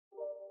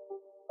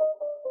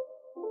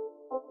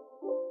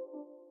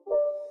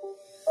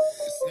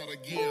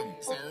again.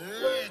 It's a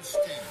rich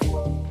thing.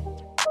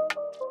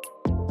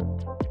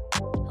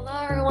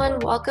 Hello, everyone.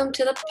 Welcome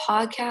to the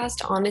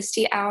podcast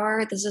Honesty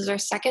Hour. This is our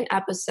second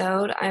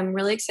episode. I'm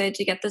really excited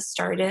to get this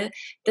started.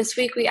 This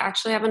week, we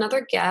actually have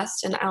another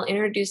guest, and I'll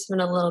introduce him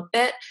in a little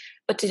bit.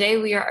 But today,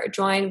 we are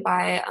joined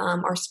by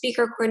our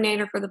speaker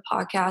coordinator for the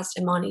podcast,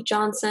 Imani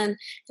Johnson.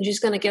 And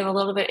she's going to give a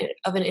little bit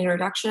of an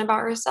introduction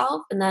about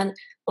herself, and then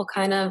we'll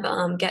kind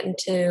of get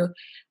into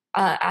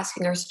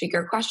asking our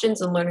speaker questions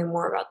and learning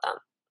more about them.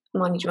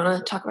 Imani, do you want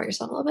to talk about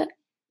yourself a little bit?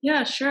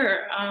 Yeah,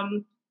 sure.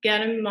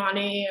 Again, I'm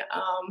Imani.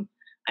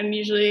 I'm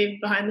usually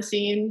behind the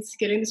scenes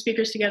getting the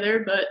speakers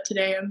together, but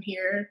today I'm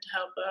here to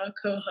help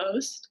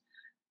co-host.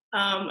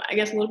 I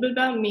guess a little bit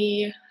about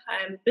me.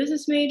 I'm a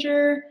business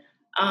major,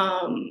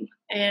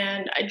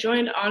 and I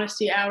joined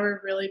Honesty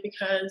Hour really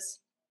because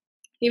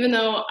even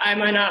though I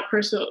might not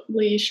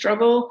personally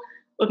struggle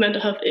with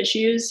mental health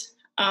issues,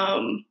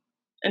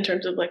 in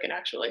terms of like an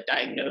actual like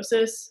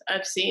diagnosis,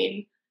 I've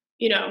seen,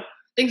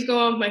 things go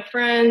on with my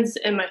friends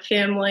and my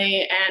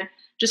family, and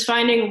just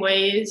finding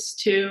ways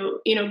to,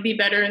 be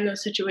better in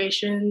those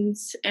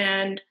situations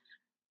and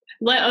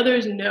let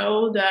others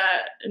know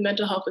that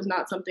mental health is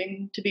not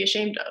something to be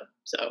ashamed of.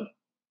 So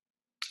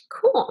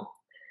cool.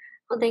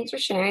 Well, thanks for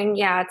sharing.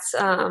 Yeah, it's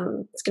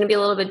going to be a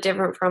little bit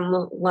different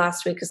from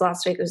last week because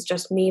last week it was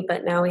just me,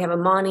 but now we have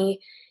Imani.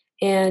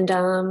 And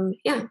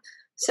yeah,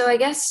 so I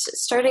guess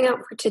starting out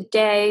for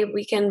today,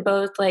 we can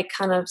both like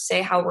kind of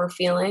say how we're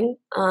feeling.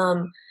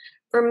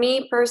 For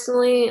me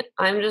personally,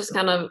 I'm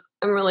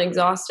really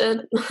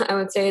exhausted. I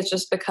would say it's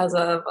just because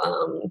of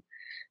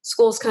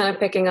school's kind of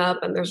picking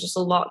up and there's just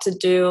a lot to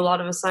do, a lot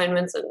of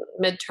assignments and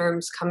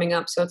midterms coming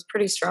up. So it's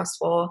pretty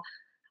stressful.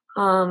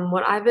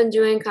 What I've been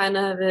doing kind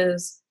of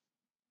is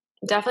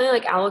definitely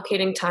like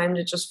allocating time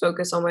to just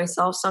focus on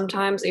myself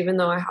sometimes, even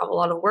though I have a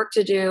lot of work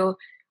to do.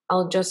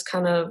 I'll just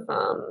kind of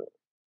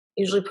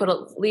usually put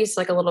at least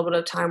like a little bit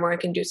of time where I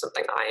can do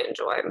something I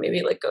enjoy,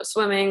 maybe like go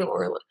swimming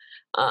or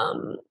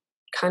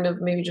kind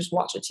of maybe just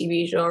watch a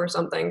TV show or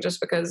something,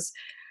 just because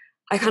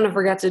I kind of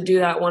forget to do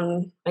that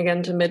when I get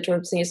into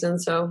midterm season.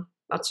 So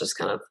that's just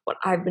kind of what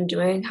I've been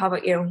doing. How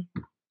about you?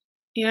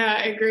 yeah,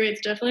 I agree. It's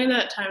definitely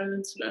that time of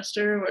the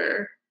semester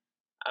where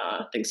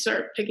things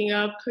start picking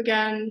up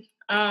again.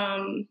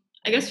 I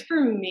guess for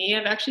me,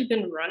 I've actually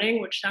been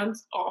running, which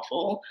sounds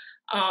awful,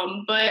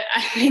 but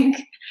I think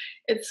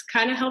it's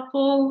kind of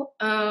helpful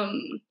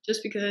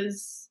just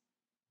because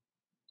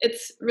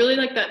it's really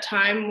like that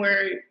time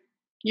where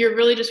you're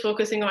really just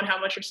focusing on how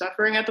much you're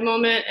suffering at the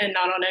moment and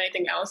not on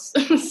anything else.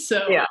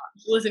 So Yeah.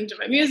 listening to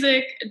my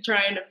music and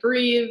trying to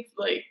breathe,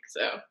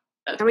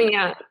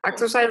 Yeah,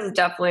 exercise is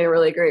definitely a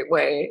really great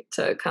way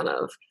to kind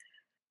of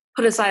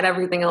put aside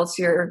everything else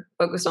you're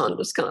focused on,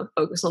 just kind of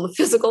focus on the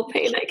physical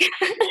pain, I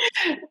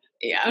guess.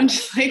 Yeah, I'm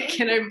just like,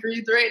 can I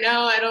breathe right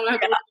now? I don't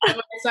have to look at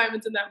my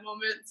assignments in that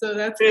moment. So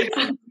that's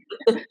good.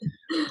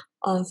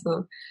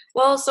 Awesome.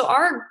 Well, so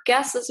our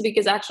guest this week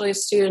is actually a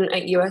student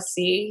at USC.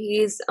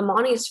 He's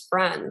Imani's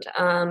friend.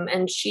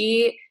 And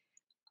she,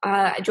 do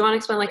you want to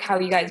explain like how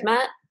you guys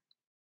met?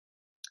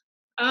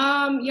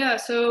 Yeah,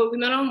 so we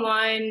met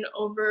online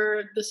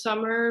over the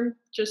summer,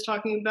 just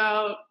talking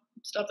about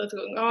stuff that's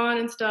going on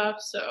and stuff.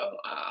 So,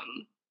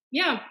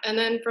 yeah, and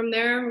then from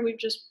there, we've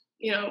just,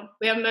 we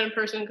haven't met in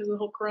person because of the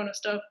whole Corona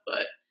stuff,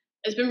 but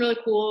it's been really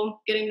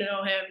cool getting to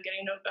know him, getting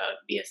to know about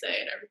BSA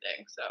and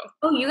everything. So,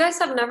 Oh, you guys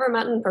have never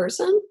met in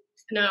person?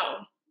 no,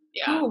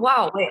 yeah. Oh,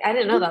 wow. Wait, I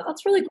didn't know that.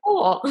 That's really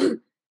cool.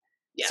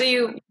 Yeah. So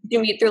you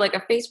meet through like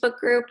a Facebook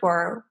group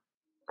or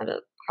how did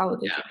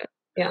you Yeah. do it?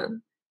 Yeah.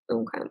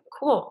 Okay.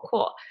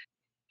 Cool.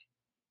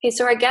 Okay,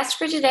 so our guest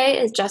for today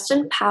is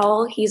Justin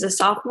Powell. He's a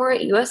sophomore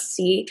at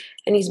USC,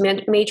 and he's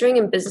majoring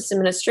in business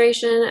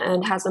administration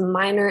and has a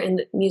minor in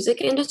the music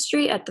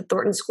industry at the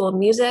Thornton School of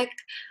Music.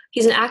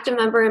 He's an active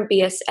member in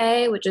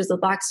BSA, which is the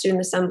Black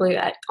Student Assembly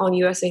on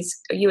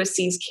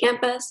USC's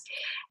campus.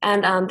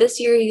 And this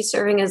year he's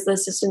serving as the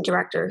assistant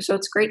director. So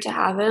it's great to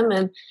have him,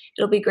 and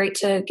it'll be great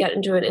to get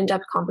into an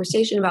in-depth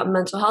conversation about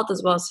mental health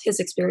as well as his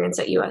experience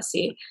at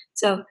USC.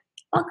 So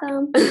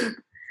welcome.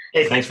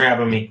 Hey, thanks for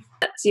having me.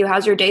 So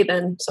how's your day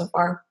been so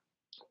far?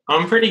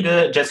 I'm pretty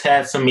good. Just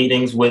had some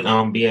meetings with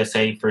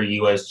BSA for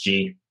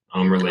USG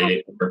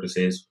related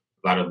purposes.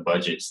 A lot of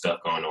budget stuff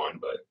going on,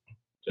 but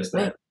just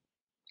that.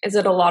 Is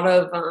it a lot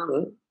of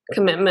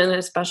commitment,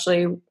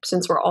 especially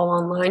since we're all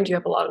online? Do you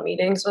have a lot of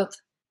meetings with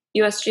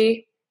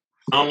USG?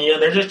 Yeah,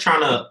 they're just trying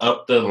to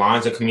up the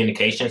lines of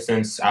communication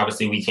since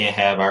obviously we can't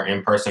have our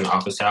in-person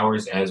office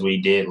hours as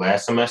we did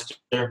last semester,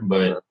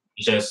 but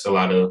just a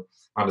lot of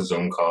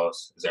Zoom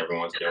calls as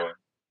everyone's doing.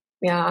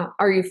 Yeah.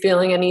 Are you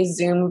feeling any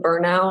Zoom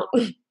burnout?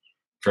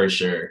 For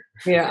sure.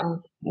 Yeah.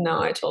 No,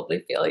 I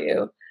totally feel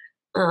you.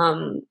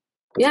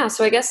 Yeah.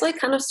 So I guess like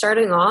kind of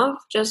starting off,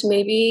 just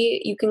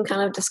maybe you can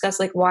kind of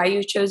discuss like why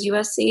you chose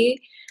USC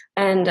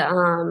and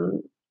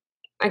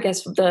I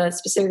guess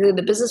specifically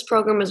the business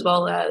program as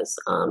well as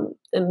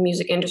the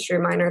music industry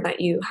minor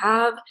that you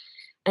have.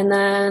 And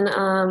then,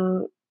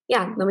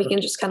 then we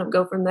can just kind of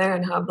go from there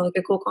and have like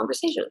a cool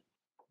conversation.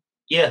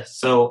 Yeah,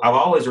 so I've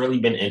always really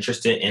been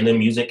interested in the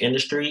music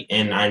industry,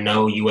 and I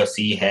know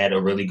USC had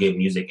a really good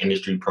music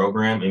industry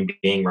program, and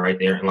being right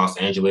there in Los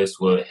Angeles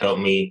would help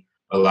me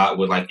a lot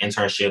with like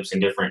internships and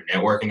different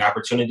networking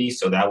opportunities.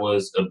 So that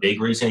was a big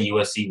reason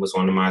USC was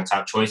one of my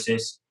top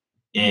choices.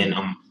 And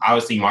Mhm.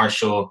 obviously,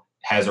 Marshall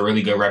has a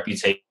really good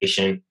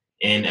reputation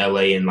in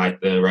LA and like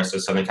the rest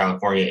of Southern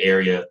California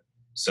area.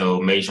 So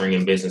majoring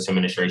in business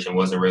administration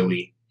wasn't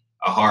really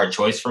a hard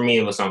choice for me.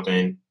 It was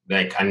something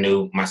like I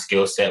knew my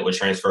skill set would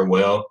transfer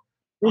well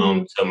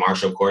Mhm. to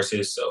Marshall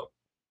courses. So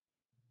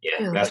yeah,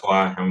 Yeah. that's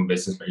why I'm a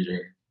business major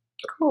here.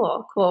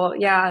 Cool, cool.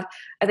 Yeah,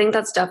 I think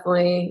that's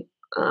definitely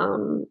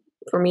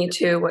for me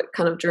too. What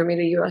kind of drew me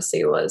to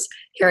USC was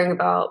hearing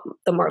about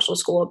the Marshall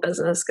School of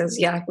Business because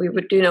yeah, we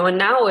would do know, and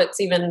now it's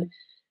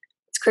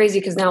crazy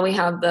because now we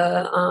have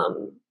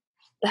the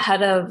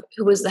head of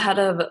who was the head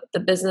of the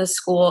business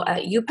school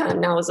at UPenn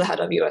now is the head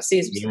of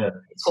USC's Yeah.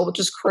 school, which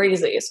is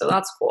crazy. So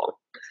that's cool.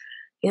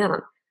 Yeah.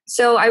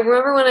 So I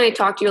remember when I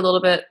talked to you a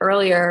little bit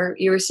earlier,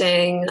 you were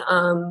saying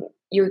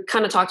you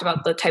kind of talked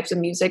about the types of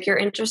music you're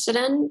interested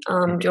in. Do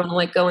you want to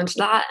like go into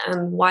that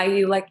and why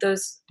you like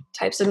those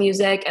types of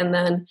music, and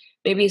then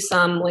maybe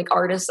some like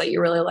artists that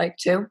you really like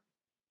too?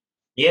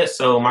 Yeah,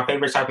 so my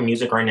favorite type of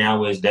music right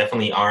now is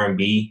definitely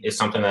R&B. It's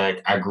something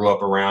that I grew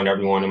up around.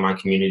 Everyone in my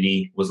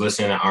community was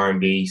listening to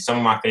R&B. Some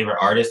of my favorite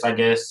artists, I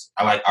guess,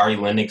 I like Ari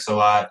Lennox a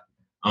lot.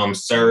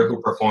 Sir,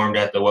 who performed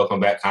at the Welcome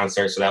Back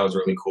concert, so that was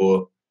really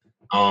cool.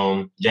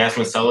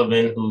 Jasmine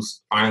Sullivan,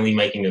 who's finally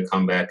making a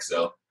comeback.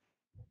 So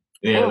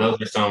yeah, Oh,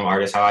 those are some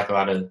artists. I like a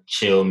lot of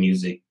chill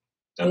music,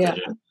 stuff yeah.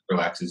 that just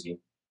relaxes you.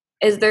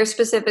 Is there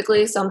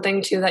specifically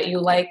something too that you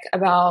like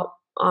about?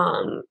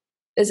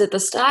 Is it the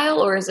style,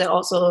 or is it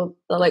also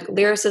the like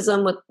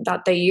lyricism with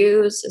that they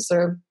use? Is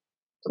there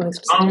something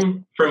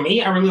specific? For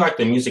me, I really like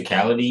the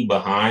musicality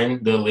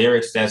behind the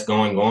lyrics that's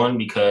going on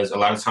because a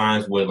lot of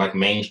times with like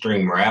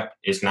mainstream rap,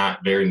 it's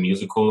not very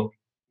musical.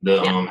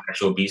 The Yeah.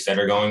 actual beats that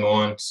are going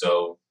on,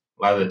 so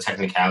a lot of the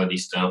technicality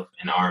stuff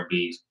in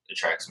R&B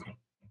attracts me.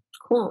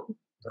 Cool.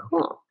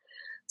 Cool.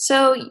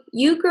 So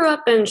you grew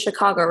up in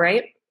Chicago,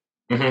 right?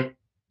 hmm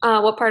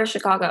What part of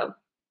Chicago?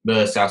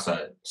 The South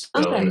Side, so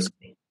in Okay, the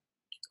city.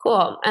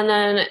 cool. And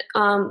then,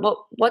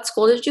 what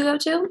school did you go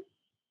to?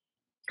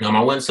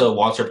 I went to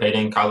Walter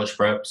Payton College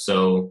Prep.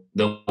 So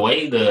the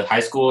way the high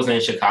schools in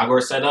Chicago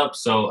are set up,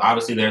 so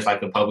obviously there's like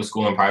the public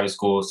school and private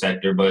school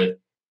sector, but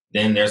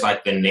then there's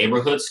like the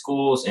neighborhood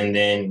schools, and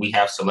then we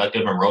have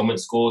selective enrollment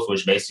schools,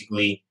 which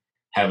basically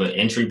have an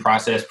entry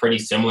process pretty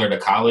similar to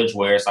college,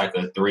 where it's like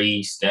a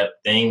three-step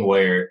thing.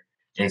 Where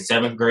in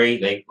seventh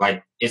grade, they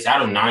like it's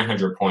out of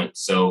 900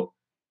 points, so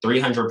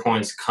 300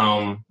 points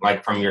come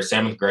like from your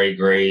seventh grade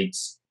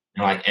grades,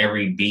 and like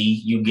every B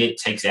you get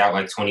takes out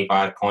like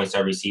 25 points.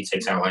 Every C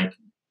takes out like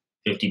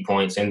 50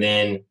 points. And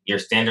then your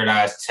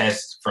standardized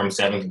test from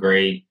seventh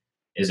grade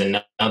is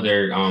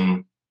another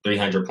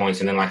 300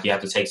 points. And then like you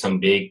have to take some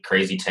big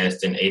crazy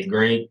test in eighth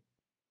grade.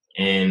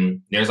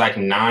 And there's like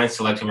 9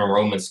 selective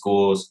enrollment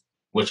schools,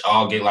 which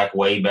all get like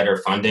way better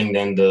funding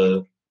than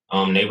the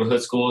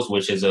neighborhood schools,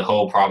 which is a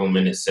whole problem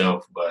in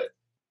itself. But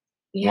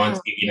Yeah. once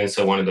you get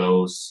into one of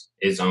those,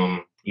 is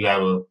you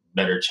have a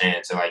better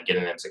chance of like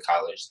getting into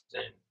college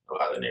than a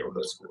lot of the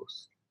neighborhood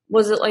schools.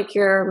 Was it like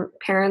your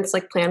parents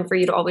like planned for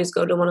you to always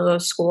go to one of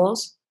those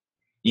schools?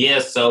 Yeah,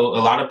 so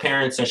a lot of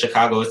parents in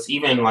Chicago, it's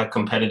even like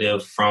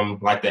competitive from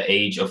like the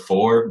age of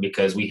 4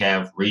 because we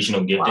have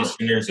regional gifted Wow.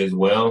 centers as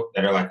well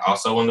that are like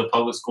also in the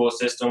public school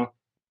system.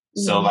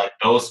 So Mhm. like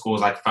those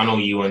schools like funnel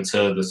you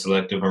into the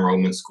selective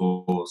enrollment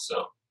schools.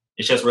 So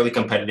it's just really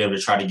competitive to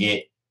try to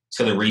get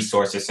to the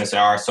resources since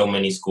there are so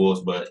many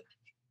schools, but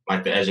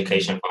like the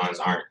education funds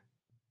aren't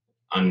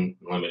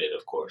unlimited,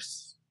 of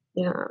course.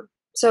 Yeah.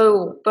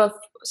 So, but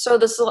so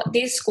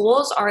these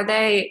schools are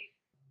they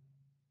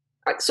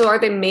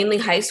mainly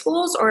high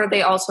schools or are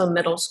they also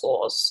middle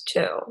schools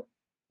too?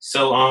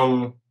 So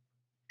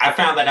I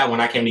found that out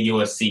when I came to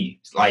USC.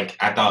 Like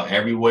I thought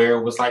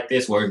everywhere was like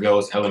this, where it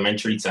goes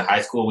elementary to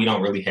high school. We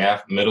don't really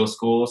have middle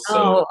schools,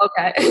 so Oh,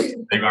 okay.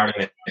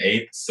 kindergarten and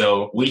eighth.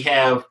 So we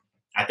have,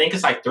 I think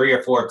it's like 3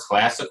 or 4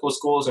 classical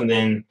schools, and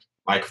then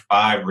like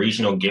 5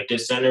 regional gifted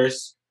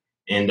centers,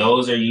 and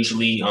those are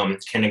usually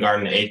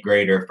kindergarten to eighth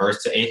grade or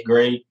first to eighth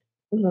grade,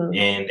 Mhm.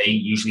 and they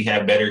usually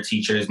have better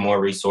teachers, more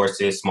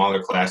resources,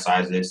 smaller class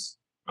sizes,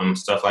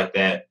 stuff like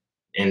that.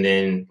 And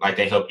then like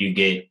they help you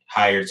get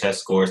higher test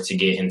scores to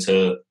get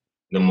into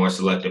the more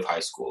selective high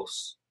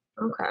schools.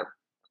 Okay.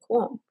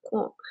 Cool.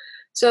 Cool.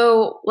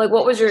 So, like,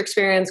 what was your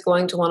experience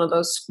going to one of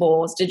those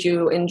schools? Did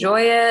you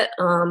enjoy it?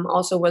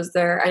 Also, was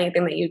there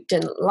anything that you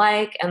didn't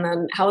like? And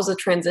then, how was the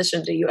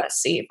transition to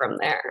USC from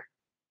there?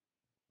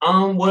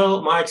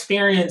 Well, my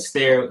experience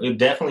there, it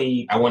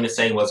definitely, I want to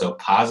say, was a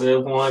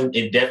positive one.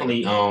 It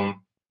definitely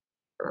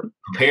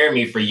prepared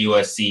me for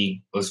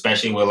USC,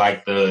 especially with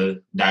like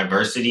the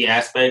diversity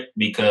aspect,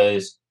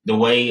 because the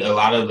way a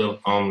lot of the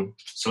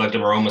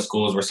selective enrollment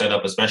schools were set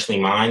up, especially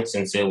mine,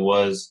 since it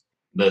was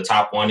the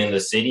top one in the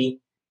city,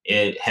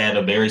 it had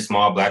a very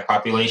small black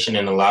population,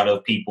 and a lot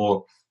of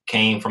people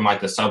came from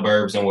like the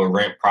suburbs and would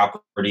rent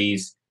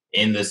properties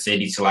in the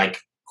city to like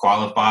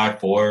qualify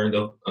for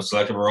the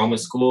selective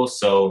enrollment school.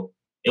 So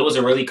it was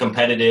a really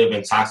competitive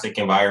and toxic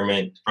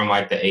environment from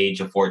like the age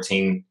of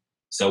 14.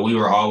 So we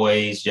were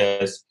always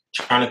just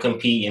trying to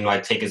compete and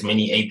like take as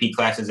many AP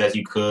classes as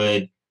you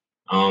could,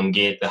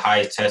 get the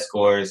highest test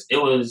scores.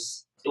 It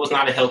was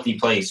not a healthy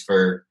place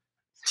for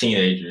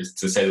teenagers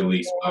to say the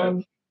least, but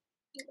Um,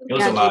 it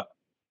was yeah. a lot.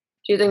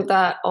 Do you think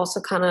that also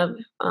kind of,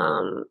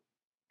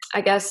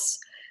 I guess,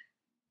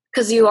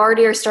 because you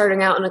already are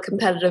starting out in a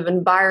competitive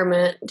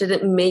environment, did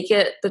it make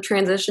it the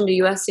transition to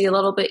USC a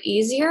little bit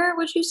easier?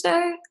 Would you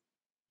say?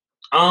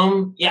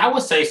 Yeah, I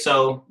would say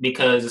so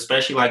because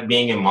especially like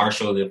being in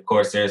Marshall, of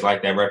course, there's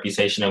like that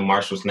reputation of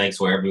Marshall Snakes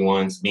where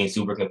everyone's being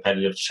super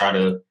competitive to try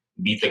to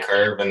beat the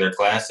curve in their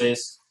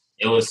classes.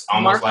 It was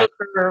almost Marshall like,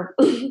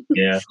 curve.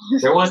 yeah,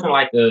 there wasn't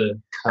like a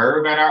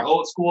curve at our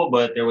old school,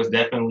 but there was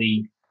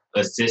definitely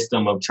a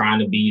system of trying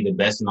to be the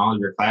best in all of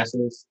your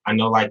classes. I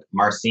know like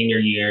my senior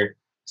year,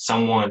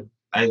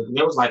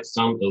 there was like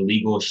some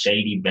illegal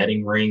shady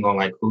betting ring on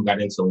like who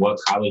got into what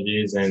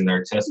colleges and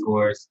their test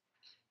scores.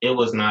 It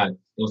was not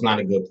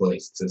a good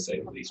place to say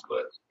the least,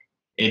 but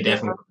it Yeah.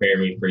 definitely prepared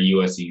me for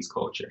USC's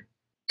culture.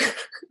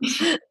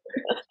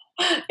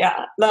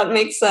 Yeah, that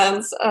makes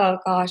sense. Oh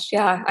gosh,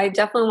 yeah. I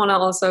definitely want to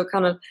also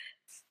kind of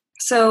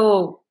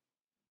so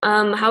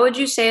how would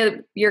you say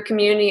your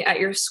community at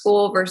your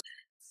school versus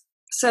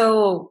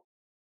so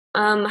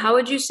how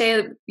would you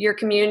say your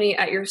community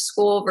at your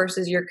school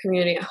versus your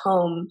community at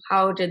home?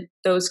 How did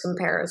those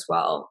compare as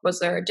well? Was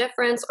there a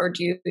difference, or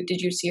did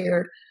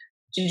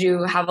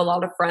you have a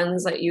lot of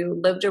friends that you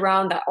lived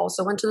around that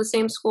also went to the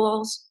same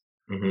schools?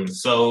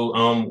 So,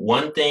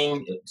 one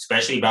thing,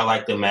 especially about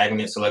like the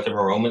magnet selective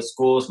enrollment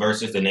schools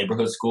versus the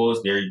neighborhood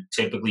schools, there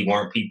typically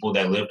weren't people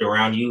that lived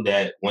around you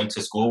that went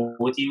to school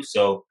with you.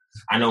 So,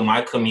 I know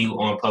my commute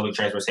on public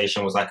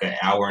transportation was like an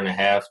hour and a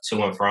half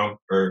to and from,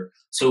 or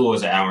to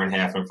was an hour and a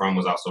half, and from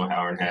was also an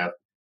hour and a half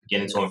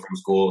getting to and from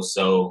school.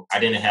 So, I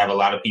didn't have a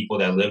lot of people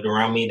that lived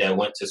around me that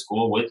went to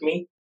school with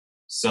me.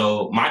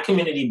 So, my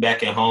community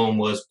back at home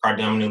was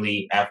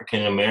predominantly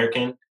African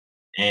American,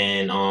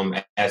 and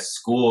at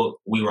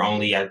school we were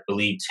only, I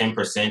believe,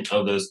 10%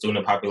 of the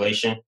student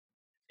population.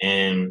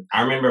 And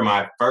I remember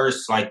my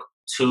first like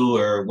 2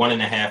 or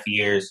 1.5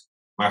 years,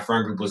 my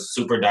friend group was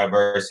super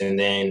diverse. And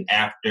then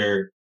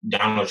after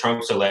Donald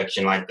Trump's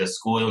election, like the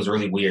school, it was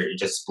really weird. It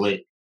just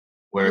split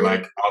where Mm,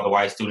 like all the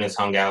white students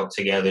hung out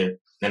together,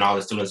 then all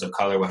the students of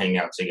color would hang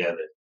out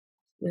together.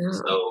 yeah.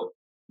 So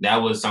that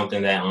was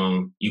something that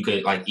you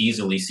could like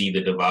easily see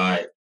the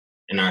divide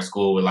in our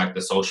school with like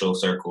the social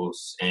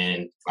circles,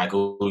 and like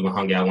we even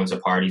hung out, went to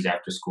parties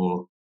after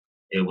school.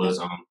 It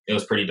was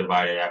pretty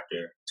divided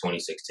after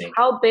 2016.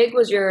 How big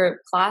was your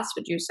class,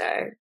 would you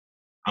say?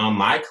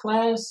 My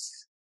class,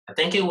 I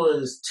think it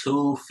was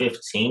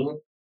 215,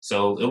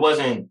 so it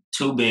wasn't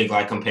too big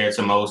like compared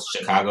to most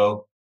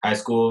Chicago high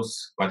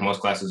schools. Like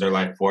most classes are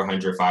like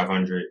 400,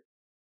 500, Yeah.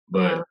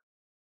 but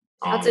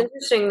That's um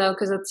interesting though,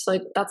 because it's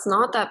like that's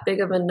not that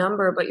big of a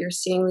number, but you're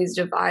seeing these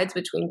divides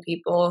between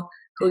people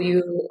who mhm.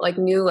 you like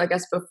knew, I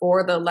guess,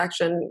 before the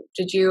election.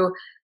 Did you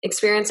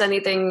experience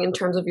anything in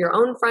terms of your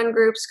own friend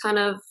groups kind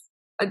of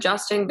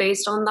adjusting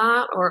based on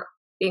that or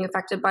being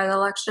affected by the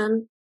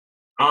election?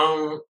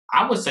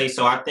 I would say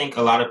so. I think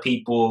a lot of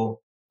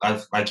people,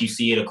 like you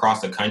see it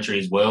across the country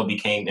as well,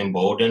 became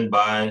emboldened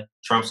by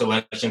Trump's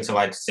election to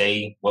like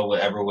say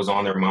whatever was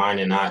on their mind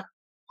and not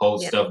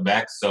hold Yeah. stuff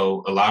back.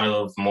 So a lot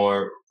of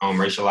more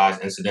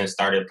racialized incidents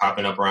started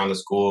popping up around the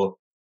school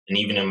and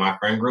even in my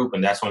friend group,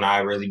 and that's when I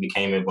really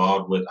became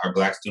involved with our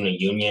Black Student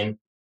Union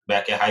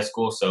back at high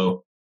school.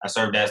 So I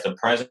served as the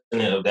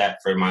president of that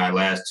for my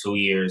last 2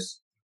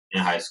 years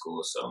in high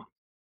school. So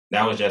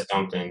that was just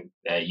something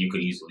that you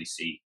could easily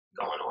see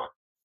going on.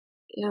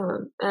 Yeah.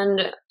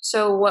 And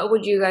so what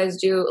would you guys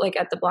do like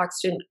at the Black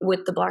student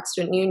with the Black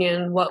Student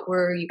Union? What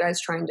were you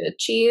guys trying to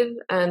achieve?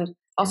 And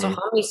also Mhm.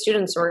 how many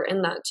students were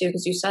in that too?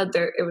 Because you said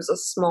there it was a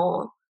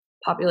small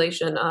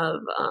population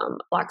of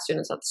Black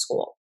students at the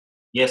school.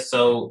 Yes,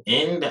 so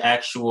in the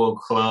actual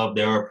club,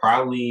 there were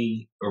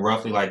probably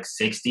roughly like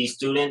 60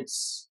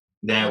 students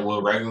that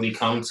would regularly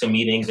come to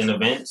meetings and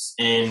events.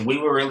 And we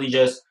would really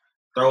just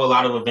throw a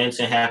lot of events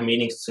and have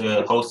meetings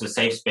to host a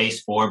safe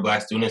space for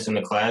Black students in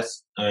the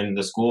class, in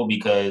the school,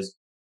 because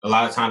a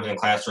lot of times in the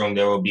classroom,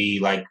 there will be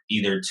like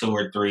either 2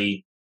 or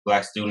 3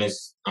 Black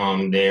students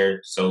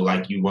there. So,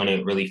 like, you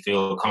wouldn't really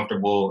feel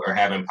comfortable or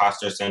have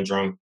imposter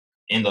syndrome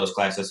in those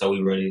classes. So,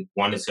 we really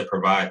wanted to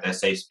provide that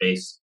safe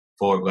space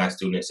for Black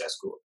students at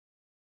school.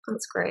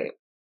 That's great.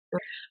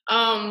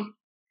 Um,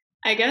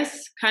 I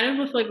guess kind of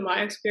with like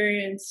my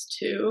experience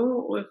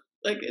too, with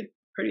like it's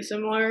pretty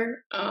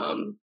similar,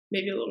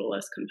 maybe a little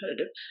less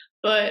competitive,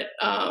 but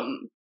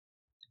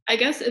I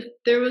guess if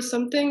there was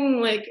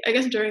something like I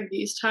guess during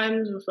these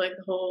times with like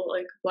the whole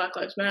like Black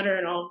Lives Matter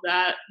and all of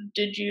that,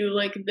 did you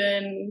like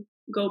then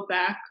go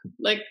back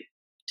like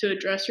to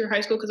address your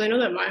high school? Because I know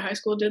that my high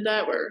school did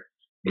that where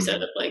we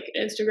set up like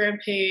an Instagram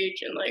page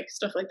and like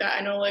stuff like that.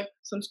 I know like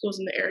some schools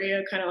in the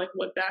area kind of like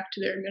went back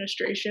to their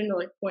administration to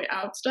like point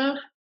out stuff.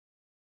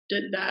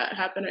 Did that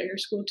happen at your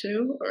school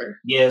too, or?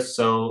 Yes,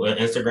 so an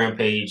Instagram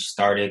page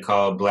started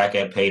called Black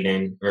at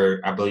Payton, or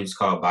I believe it's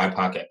called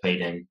BIPOC at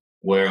Payton,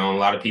 where a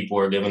lot of people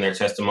are giving their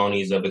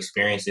testimonies of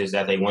experiences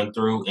that they went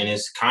through, and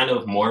it's kind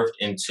of morphed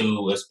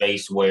into a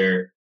space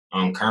where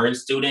current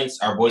students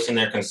are voicing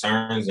their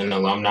concerns, and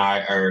alumni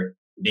are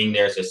being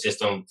there as a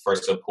system for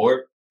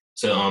support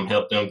to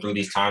help them through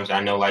these times.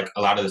 I know like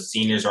a lot of the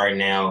seniors right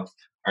now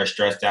are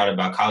stressed out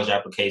about college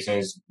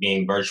applications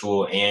being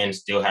virtual and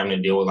still having to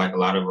deal with like a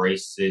lot of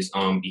racist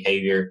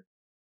behavior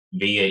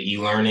via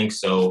e-learning.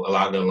 So a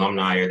lot of the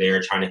alumni are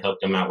there trying to help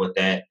them out with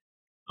that.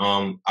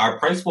 Our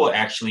principal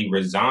actually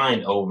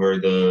resigned over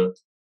the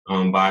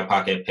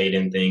BIPOC at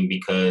Payton thing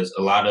because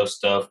a lot of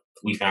stuff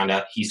we found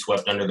out he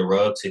swept under the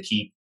rug to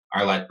keep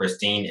our like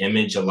pristine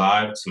image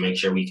alive to make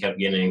sure we kept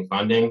getting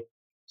funding.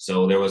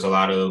 So there was a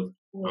lot of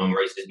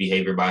racist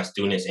behavior by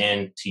students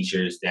and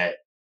teachers that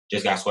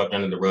just got swept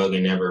under the rug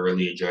and never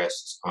really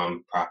addressed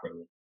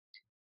properly.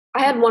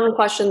 I had one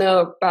question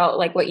though about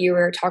like what you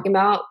were talking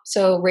about.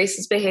 So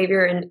racist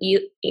behavior in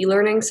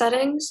e-learning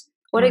settings.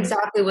 What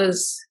exactly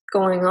was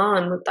going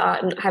on with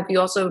that? And have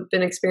you also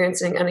been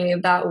experiencing any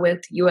of that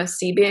with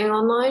USC being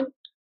online?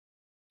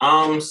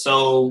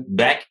 So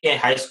back in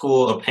high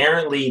school,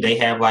 apparently they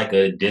have like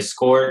a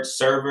Discord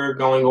server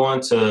going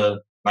on to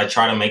like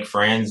try to make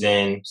friends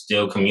and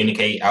still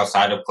communicate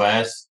outside of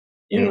class.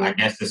 And I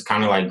guess it's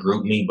kind of like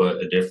GroupMe, but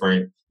a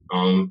different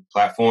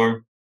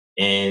platform.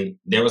 And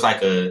there was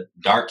like a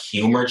dark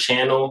humor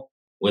channel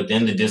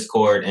within the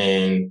Discord,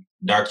 and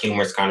dark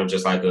humor is kind of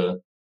just like a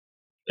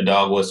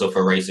dog whistle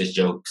for racist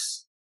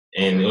jokes.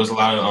 And it was a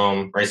lot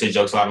of racist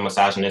jokes, a lot of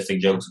misogynistic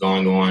jokes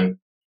going on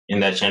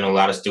in that channel. A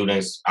lot of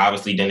students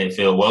obviously didn't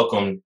feel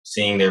welcome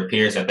seeing their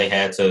peers that they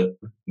had to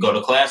go to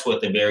class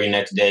with the very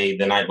next day,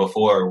 the night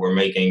before, were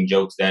making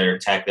jokes that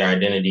attack their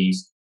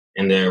identities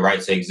and their right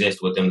to exist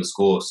within the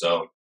school.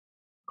 So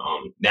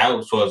that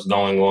was what was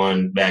going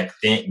on back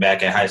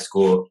at high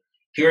school.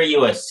 Here at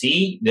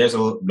USC, there's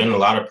been a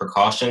lot of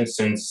precautions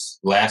since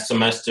last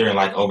semester and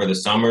like over the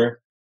summer,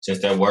 since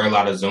there were a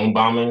lot of Zoom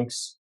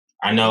bombings.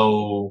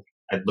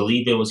 I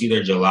believe it was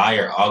either July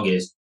or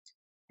August,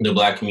 the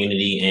Black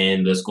community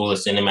and the School of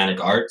Cinematic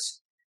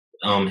Arts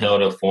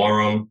held a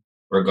forum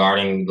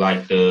regarding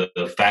like the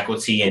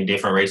faculty and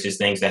different racist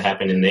things that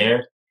happened in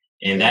there.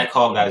 And that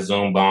call got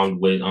Zoom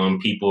bombed with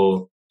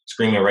people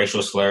screaming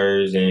racial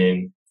slurs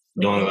and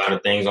doing a lot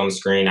of things on the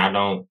screen. I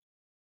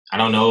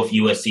don't know if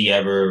USC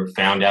ever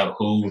found out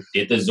who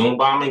did the Zoom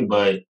bombing,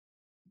 but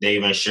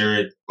they've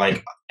ensured,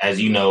 like,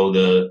 as you know,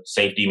 the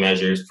safety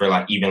measures for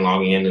like even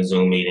logging into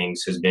Zoom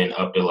meetings has been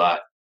upped a lot.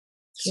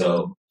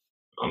 So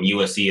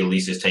USC at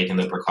least is taking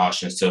the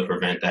precautions to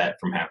prevent that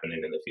from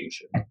happening in the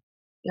future.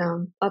 Yeah,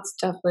 that's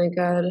definitely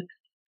good.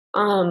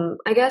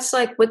 I guess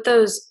like with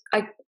those,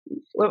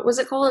 what was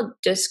it called? A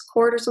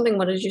Discord or something?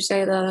 What did you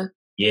say?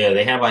 Yeah,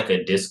 they have like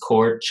a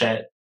Discord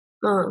chat.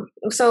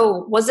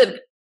 So was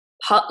it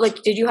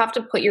like, did you have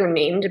to put your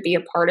name to be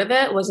a part of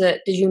it?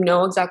 Did you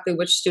know exactly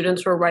which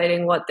students were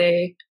writing what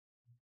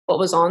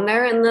was on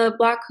there in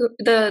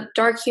the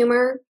dark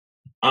humor?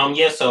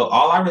 Yeah, so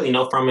all I really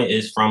know from it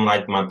is from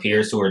like my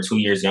peers who are 2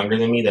 years younger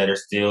than me that are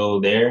still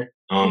there.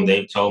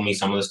 They've told me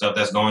some of the stuff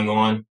that's going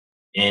on.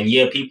 And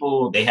yeah,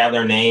 people, they have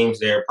their names,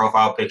 their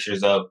profile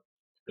pictures up,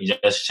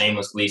 just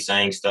shamelessly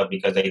saying stuff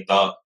because they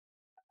thought,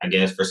 I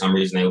guess for some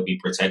reason they would be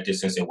protected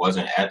since it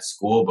wasn't at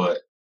school, but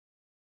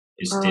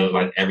it's still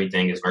like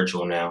everything is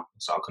virtual now.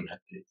 It's all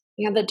connected.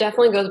 Yeah, that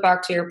definitely goes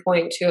back to your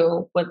point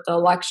too with the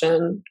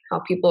election,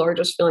 how people are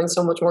just feeling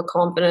so much more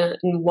confident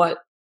in what's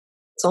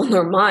on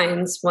their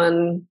minds,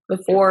 when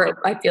before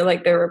I feel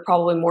like they were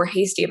probably more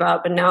hasty about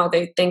it, but now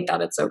they think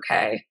that it's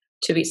okay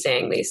to be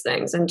saying these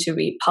things and to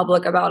be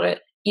public about it,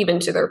 even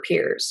to their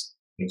peers.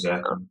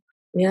 Exactly.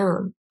 Yeah.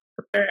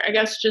 I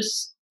guess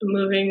just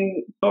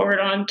moving forward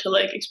on to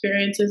like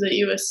experiences at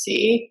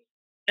USC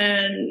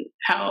and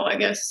how, I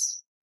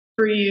guess,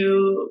 for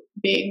you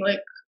being like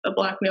a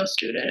Black male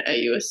student at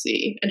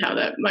USC and how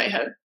that might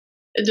have,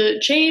 is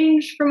it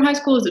changed from high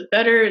school? Is it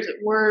better? Is it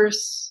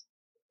worse?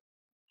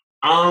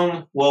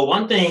 Well,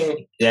 one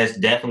thing that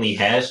definitely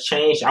has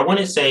changed, I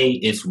wouldn't say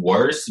it's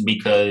worse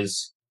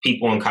because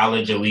people in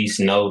college at least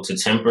know to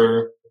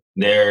temper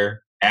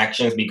their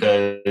actions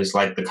because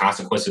like the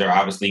consequences are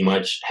obviously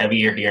much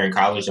heavier here in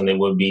college than they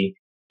would be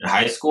in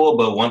high school.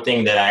 But one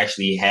thing that I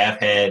actually have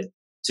had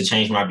to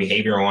change my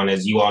behavior on,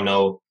 as you all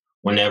know,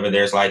 whenever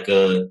there's like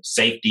a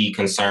safety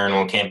concern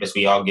on campus,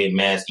 we all get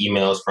mass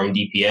emails from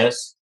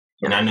DPS.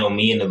 And I know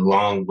me and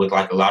along with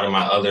like a lot of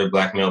my other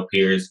Black male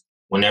peers,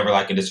 whenever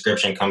like a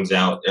description comes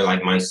out, they're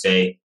like might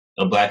say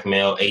a Black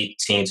male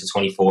 18 to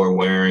 24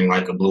 wearing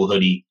like a blue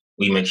hoodie.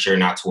 We make sure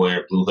not to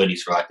wear blue hoodies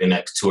for like the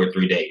next 2 or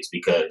 3 days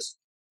because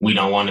we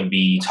don't want to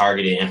be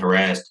targeted and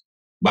harassed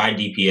by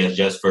DPS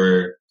just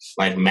for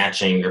like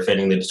matching or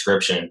fitting the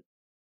description.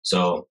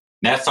 So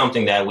that's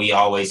something that we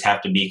always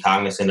have to be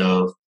cognizant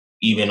of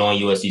even on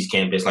USC's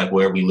campus, like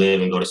where we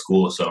live and go to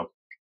school. So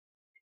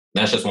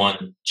that's just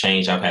one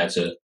change I've had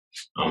to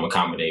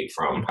accommodate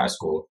from high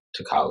school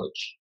to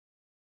college.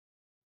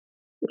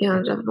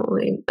 Yeah,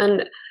 definitely.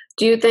 And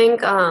do you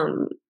think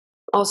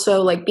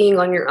also like being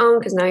on your own,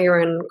 because now you're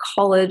in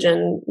college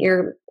and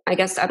I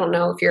guess, I don't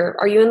know if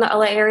are you in the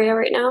LA area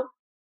right now?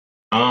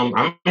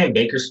 I'm in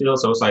Bakersfield,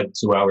 so it's like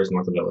 2 hours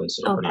north of LA.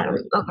 So Okay,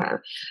 okay.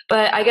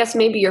 But I guess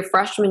maybe your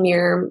freshman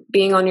year,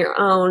 being on your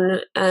own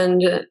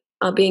and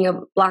being a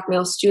Black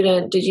male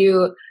student, did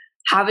you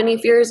have any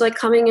fears like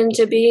coming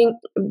into being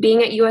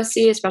at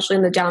USC, especially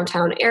in the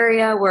downtown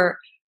area where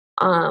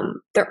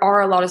there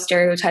are a lot of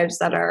stereotypes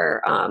that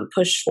are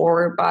pushed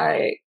forward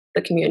by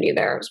the community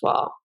there as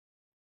well?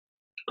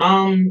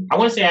 I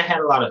wouldn't say I had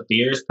a lot of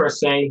fears per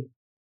se,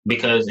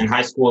 because in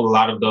high school, a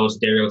lot of those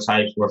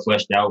stereotypes were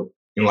fleshed out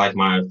in like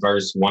my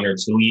first 1 or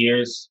 2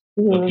 years.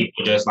 But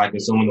people just like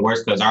assuming the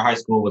worst, because our high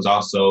school was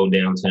also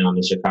downtown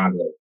in Chicago.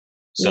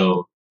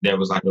 So there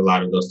was like a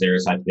lot of those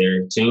stereotypes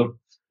there too.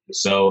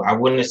 So I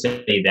wouldn't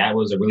say that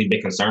was a really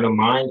big concern of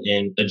mine.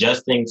 And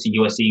adjusting to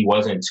USC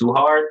wasn't too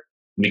hard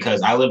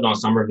because I lived on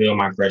Somerville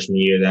my freshman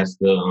year. That's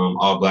the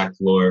all Black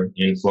floor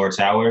in Floor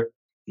Tower.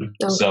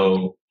 Okay.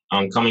 So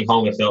coming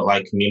home, it felt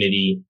like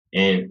community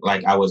and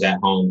like I was at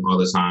home all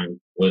the time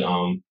with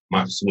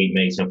my suite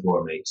mates and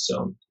floor mates.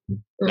 So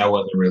that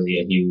wasn't really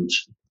a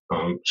huge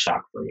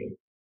shock for me.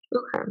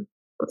 Okay,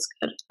 that's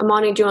good.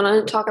 Amani, do you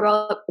want to talk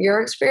about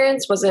your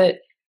experience? Was it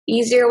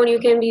easier when you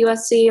came to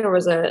USC, or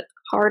was it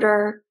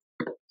harder?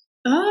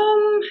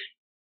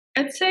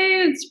 I'd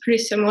say it's pretty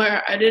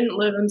similar. I didn't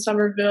live in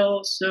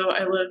Somerville, so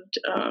I lived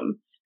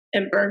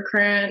in Burn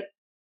Grant.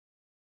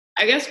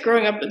 I guess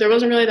growing up, there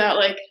wasn't really that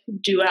like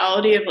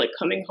duality of like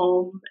coming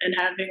home and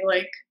having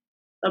like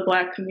a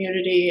Black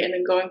community and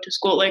then going to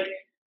school. Like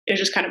it was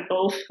just kind of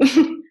both.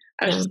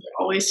 I was just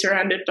always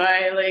surrounded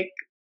by like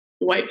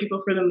white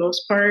people for the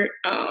most part.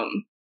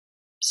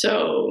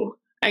 So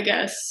I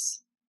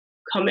guess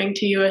coming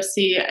to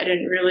USC, I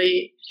didn't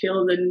really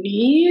feel the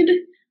need,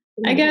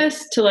 I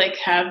guess, to like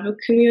have a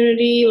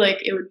community. Like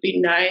it would be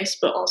nice,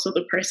 but also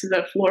the prices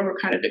at floor were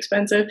kind of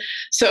expensive.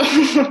 So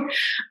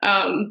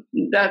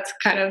that's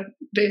kind of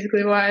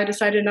basically why I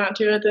decided not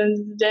to at the end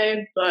of the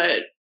day. But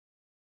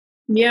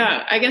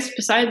yeah, I guess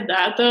besides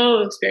that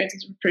though,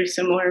 experiences were pretty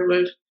similar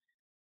with,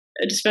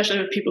 especially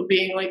with people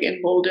being like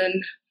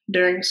emboldened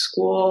during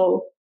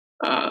school.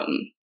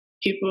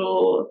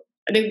 People,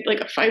 I think like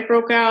a fight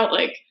broke out,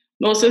 like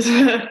most of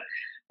the,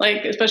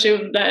 like, especially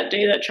with that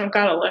day that Trump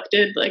got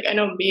elected, like I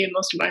know me and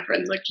most of my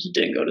friends like just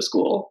didn't go to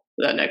school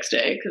that next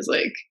day because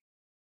like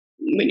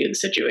we knew the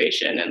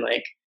situation and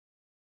like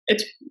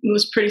it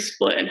was pretty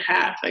split in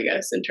half, I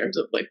guess, in terms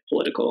of like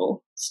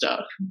political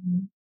stuff.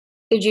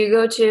 Did you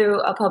go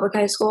to a public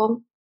high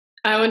school?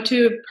 I went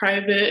to a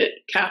private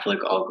Catholic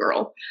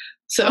all-girl.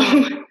 So,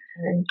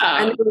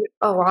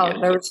 oh wow, yeah.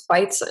 There was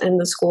fights in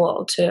the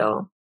school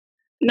too.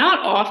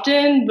 Not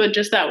often, but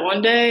just that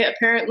one day,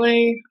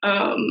 apparently,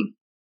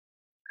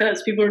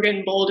 because people were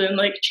getting bold and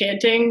like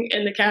chanting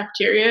in the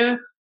cafeteria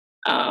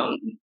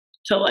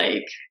to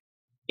like,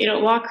 you know,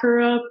 lock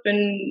her up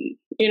and,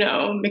 you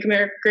know, make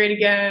America great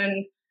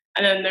again.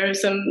 And then there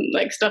was some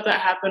like stuff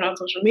that happened on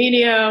social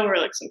media where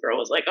like some girl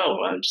was like, oh,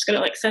 I'm just going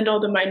to like send all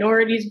the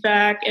minorities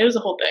back. It was a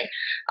whole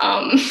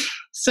thing.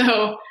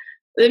 So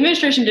the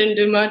administration didn't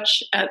do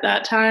much at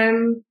that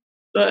time,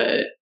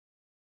 but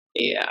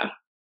yeah.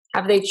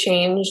 Have they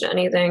changed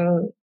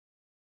anything?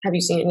 Have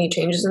you seen any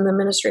changes in the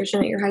administration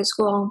at your high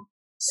school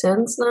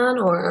since then,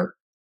 or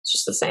it's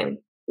just the same?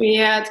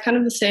 Yeah, it's kind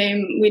of the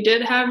same. We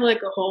did have like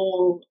a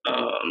whole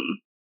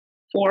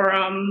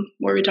forum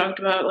where we talked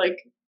about like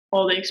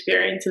all the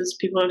experiences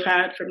people have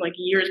had from like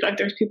years back.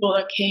 There's people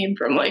that came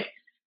from like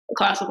a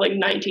class of like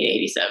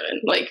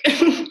 1987. Like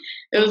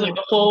it was like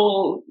a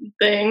whole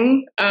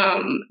thing.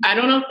 I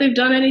don't know if they've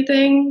done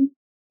anything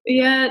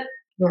yet.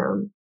 Yeah.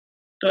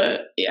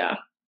 But yeah.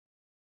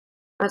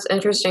 That's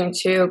interesting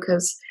too,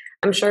 because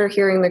I'm sure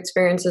hearing the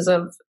experiences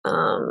of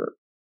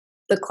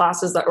the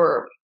classes that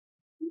were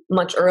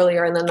much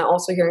earlier and then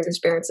also hearing the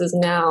experiences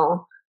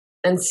now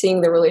and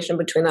seeing the relation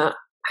between that,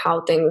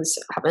 how things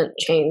haven't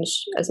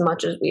changed as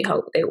much as we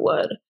hoped they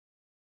would.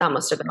 That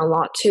must have been a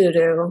lot too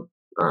to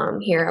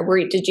hear.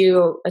 Did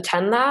you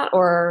attend that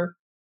or?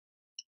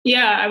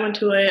 Yeah, I went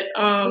to it.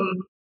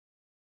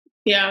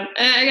 Yeah,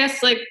 I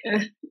guess like,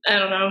 I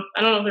don't know.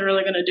 I don't know if they're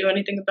really going to do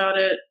anything about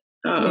it.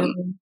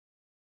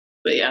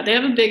 But yeah, they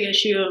have a big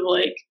issue of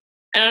like,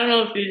 I don't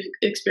know if you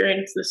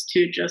experienced this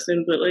too,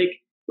 Justin, but like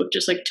with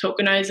just like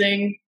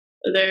tokenizing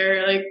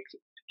their like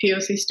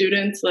POC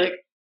students. Like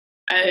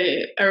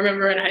I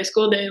remember in high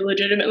school, they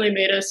legitimately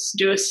made us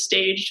do a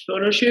staged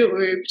photo shoot where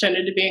we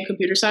pretended to be in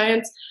computer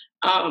science.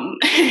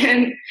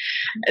 And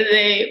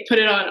they put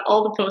it on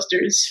all the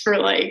posters for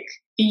like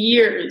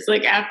years,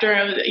 like after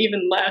I was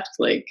even left,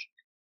 like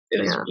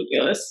it was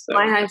ridiculous. So.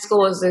 My high school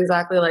was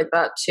exactly like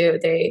that too.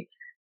 They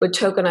would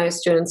tokenize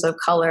students of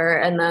color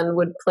and then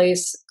would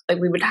place, like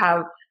we would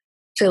have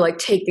to like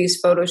take these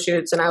photo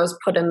shoots, and I was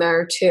put in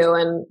there too,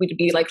 and we'd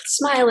be like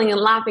smiling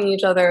and laughing at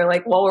each other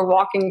like while we're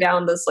walking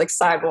down this like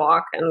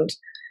sidewalk. And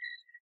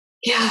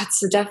yeah,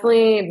 it's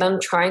definitely them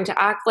trying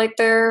to act like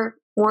they're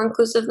more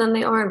inclusive than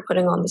they are and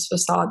putting on this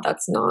facade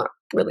that's not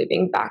really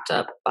being backed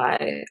up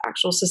by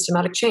actual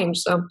systematic change.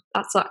 So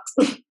that sucks.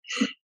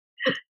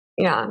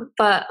 Yeah,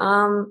 but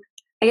I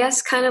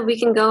guess kind of we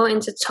can go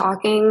into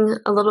talking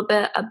a little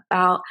bit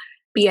about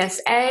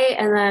BSA,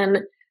 and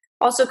then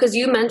also because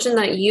you mentioned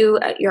that you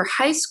at your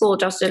high school,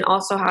 Justin,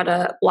 also had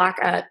a Black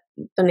at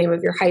the name of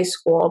your high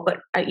school, but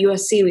at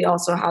USC we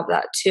also have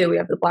that too. We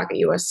have the Black at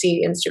USC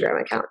Instagram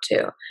account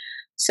too.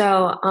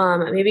 So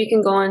maybe you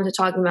can go into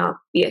talking about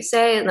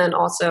BSA and then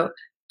also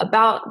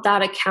about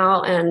that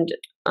account, and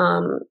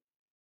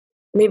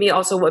maybe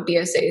also what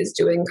BSA is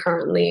doing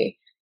currently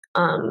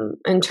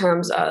in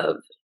terms of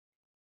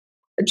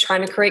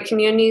trying to create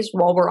communities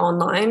while we're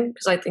online,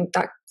 because I think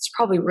that's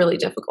probably really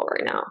difficult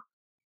right now.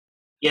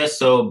 Yeah,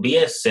 so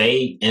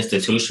BSA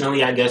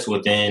institutionally, I guess,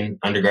 within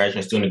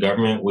undergraduate student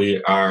government,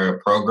 we are a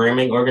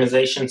programming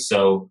organization.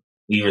 So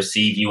we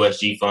receive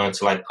USG funds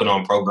to like put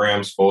on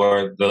programs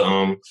for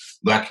the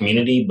Black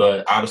community.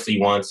 But obviously,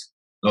 once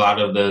a lot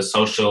of the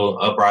social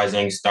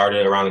uprisings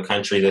started around the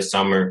country this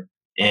summer,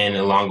 and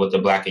along with the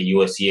Black at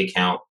USC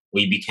account,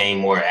 we became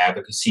more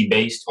advocacy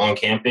based on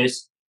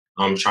campus,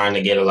 trying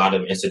to get a lot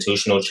of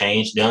institutional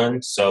change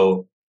done.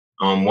 So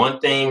one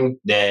thing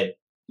that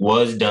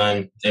was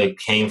done, it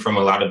came from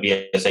a lot of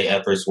BSA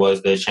efforts,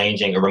 was the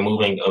changing or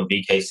removing of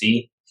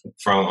VKC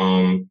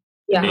from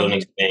the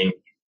building's name.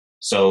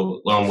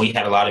 So we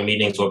had a lot of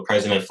meetings with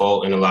President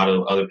Folt and a lot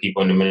of other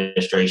people in the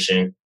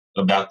administration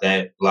about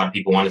that. A lot of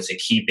people wanted to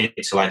keep it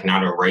to like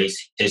not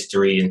erase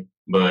history,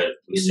 but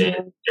we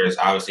said there's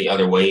obviously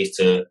other ways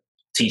to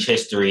teach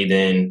history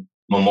than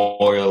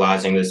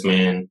memorializing this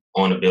man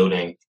on a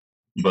building.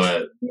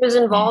 But he was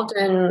involved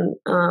in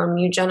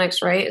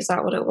eugenics, right? Is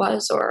that what it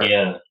was? Or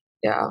yeah,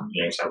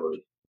 eugenics, I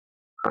believe.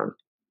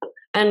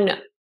 And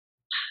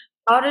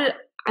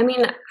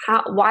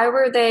why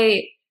were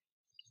they?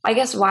 I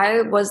guess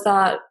why was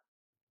that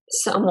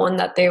someone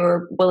that they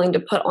were willing to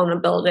put on a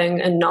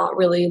building and not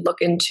really look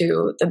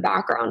into the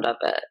background of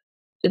it?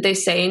 Did they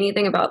say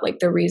anything about like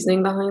the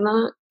reasoning behind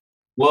that?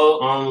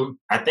 Well,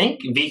 I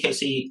think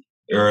VKC,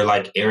 or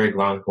like Eric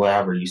von,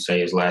 whatever you say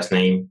his last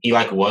name, he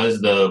like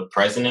was the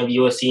president of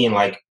USC and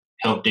like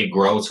helped it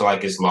grow to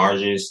like its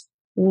largest.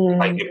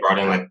 Like it brought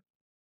in like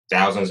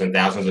thousands and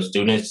thousands of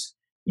students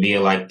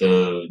via like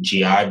the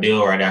GI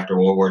Bill right after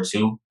World War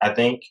II, I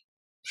think.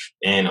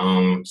 And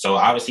so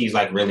obviously he's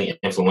like really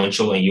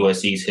influential in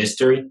USC's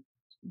history,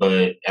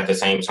 but at the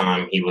same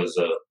time he was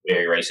a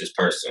very racist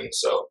person.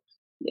 So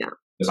yeah,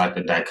 it's like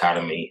the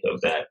dichotomy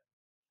of that.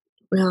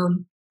 Yeah,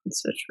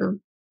 that's so true.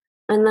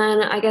 And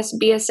then I guess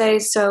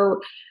BSA. So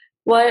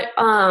what?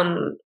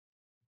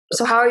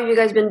 So how have you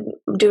guys been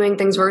doing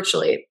things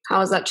virtually?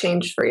 How has that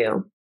changed for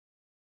you?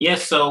 Yeah,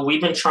 so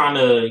we've been trying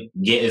to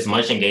get as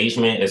much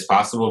engagement as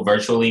possible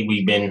virtually.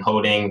 We've been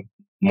holding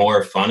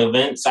more fun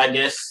events, I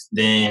guess,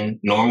 than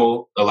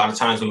normal. A lot of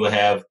times we would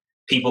have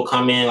people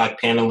come in like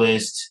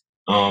panelists.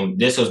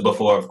 This was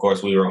before, of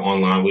course, we were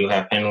online. We would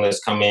have panelists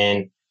come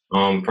in,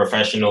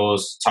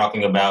 professionals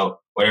talking about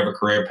whatever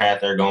career path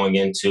they're going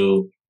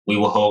into. We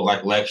will hold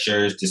like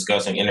lectures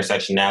discussing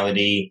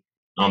intersectionality,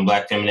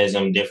 Black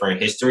feminism,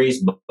 different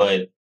histories.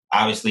 But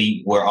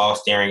obviously, we're all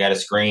staring at a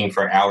screen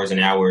for hours and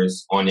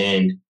hours on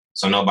end.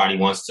 So nobody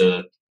wants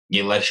to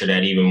get lectured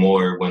at even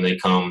more when they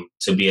come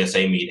to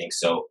BSA meetings.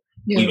 So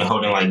we've been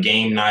holding like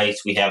game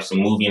nights. We have some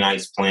movie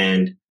nights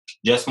planned,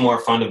 just more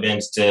fun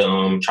events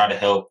to try to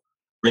help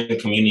bring the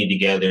community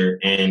together.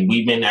 And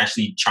we've been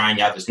actually trying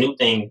out this new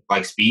thing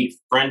like speed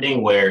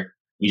friending, where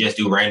we just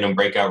do random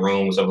breakout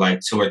rooms of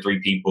like 2 or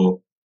 3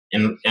 people.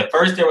 And at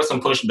first there was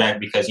some pushback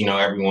because, you know,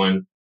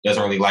 everyone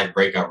doesn't really like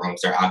breakout rooms.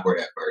 They're awkward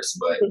at first.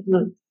 But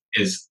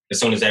as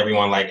soon as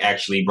everyone like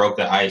actually broke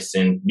the ice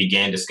and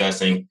began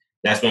discussing,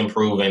 that's been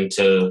proven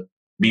to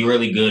be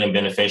really good and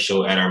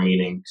beneficial at our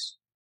meetings.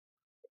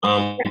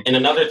 And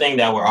another thing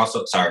that we're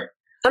also, sorry.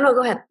 Oh, no,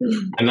 go ahead.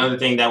 Another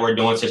thing that we're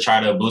doing to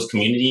try to boost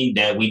community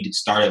that we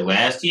started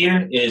last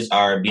year is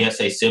our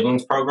BSA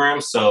siblings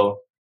program. So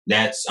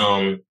that's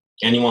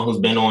anyone who's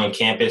been on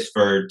campus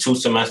for 2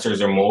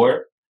 semesters or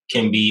more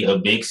can be a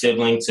big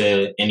sibling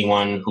to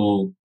anyone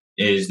who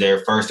is their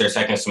first or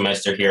second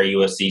semester here at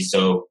USC.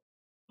 So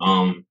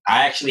I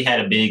actually had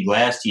a big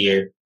last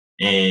year,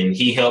 and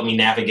he helped me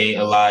navigate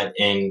a lot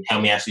and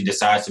helped me actually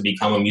decide to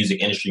become a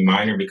music industry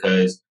minor,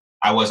 because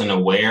I wasn't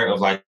aware of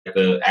like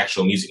the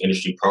actual music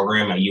industry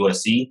program at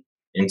USC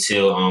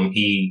until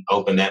he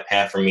opened that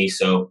path for me.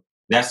 So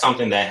that's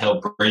something that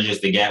helped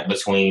bridges the gap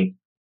between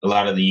a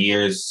lot of the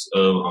years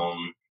of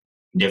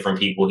different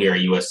people here at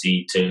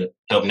USC to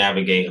help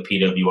navigate a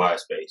PWI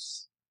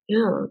space.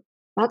 Yeah,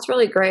 that's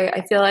really great.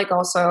 I feel like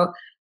also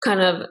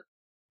kind of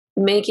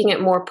making it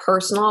more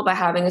personal by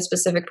having a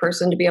specific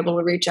person to be able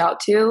to reach out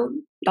to,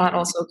 that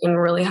also can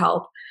really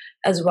help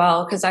as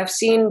well. Because I've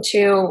seen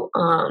too,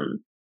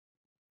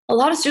 a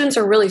lot of students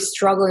are really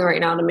struggling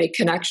right now to make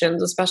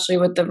connections, especially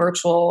with the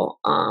virtual,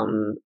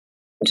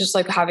 just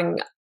like having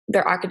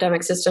their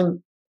academic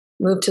system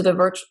move to the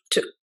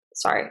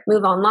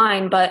move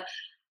online. But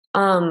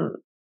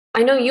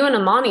I know you and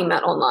Amani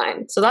met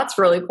online, so that's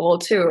really cool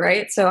too,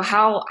 right? So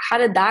how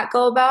did that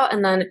go about?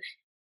 And then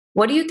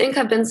what do you think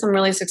have been some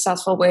really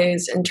successful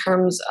ways in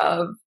terms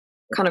of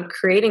kind of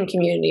creating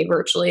community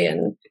virtually,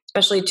 and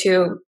especially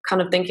to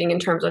kind of thinking in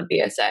terms of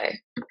BSA?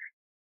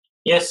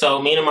 Yeah,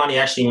 so me and Amani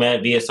actually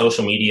met via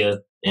social media,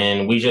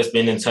 and we just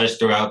been in touch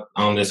throughout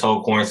this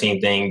whole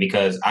quarantine thing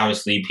because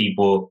obviously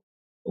people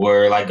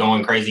were like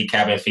going crazy,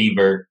 cabin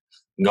fever,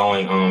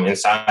 going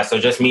inside. So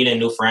just meeting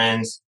new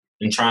friends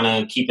and trying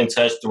to keep in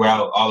touch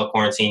throughout all the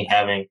quarantine,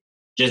 having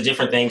just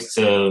different things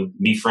to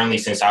be friendly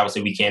since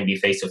obviously we can't be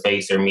face to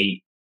face or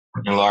meet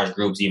in large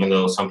groups, even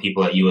though some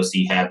people at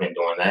USC have been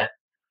doing that.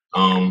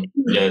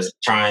 Just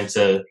trying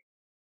to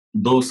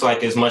boost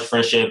like as much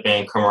friendship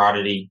and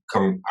camaraderie.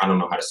 I don't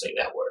know how to say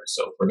that word,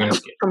 so we're gonna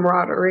skip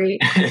Camaraderie.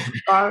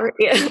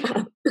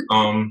 Yeah.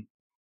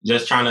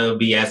 Just trying to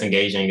be as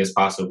engaging as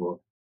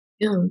possible.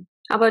 Yeah.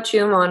 How about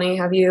you, Amani?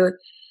 Have you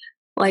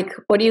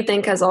what do you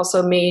think has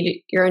also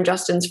made your and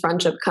Justin's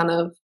friendship kind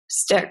of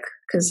stick?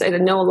 Because I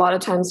know a lot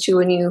of times too,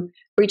 when you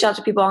reach out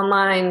to people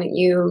online,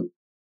 you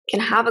can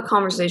have a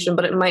conversation,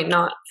 but it might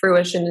not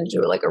fruition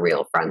into like a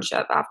real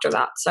friendship after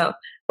that. So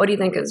what do you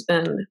think has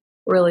been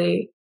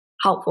really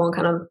helpful in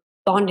kind of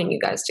bonding you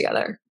guys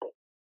together?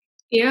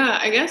 Yeah,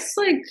 I guess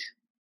like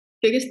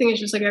biggest thing is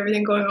just like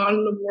everything going on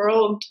in the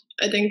world.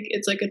 I think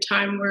it's like a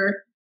time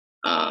where,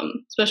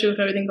 especially with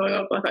everything going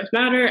on with Black Lives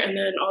Matter, and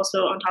then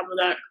also on top of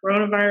that,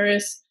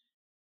 coronavirus,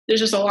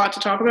 there's just a lot to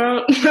talk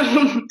about,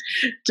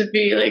 to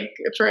be like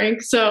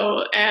frank.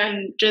 So,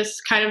 and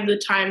just kind of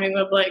the timing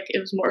of like, it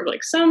was more of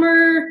like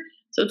summer.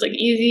 So it's like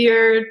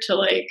easier to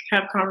like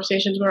have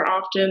conversations more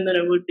often than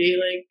it would be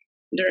like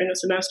during the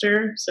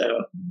semester.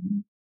 So,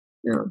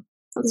 yeah,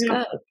 that's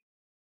good.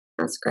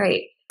 That's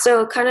great.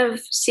 So kind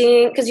of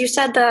seeing, because you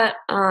said that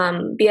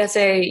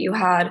BSA, you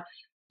had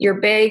your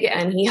big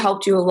and he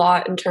helped you a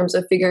lot in terms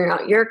of figuring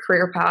out your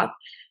career path.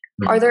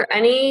 Are there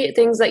any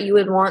things that you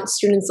would want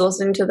students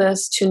listening to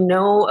this to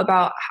know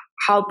about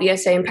how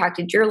BSA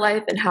impacted your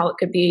life and how it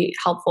could be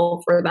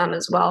helpful for them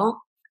as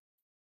well?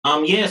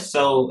 Yeah,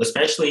 so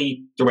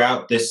especially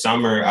throughout this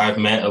summer, I've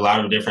met a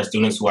lot of different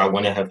students who I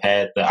wouldn't have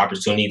had the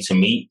opportunity to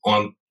meet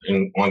on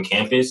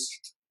campus.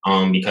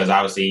 Because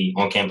obviously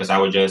on campus, I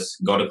would just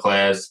go to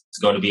class,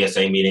 go to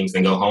BSA meetings,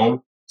 and go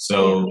home.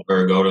 So,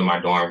 or go to my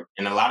dorm.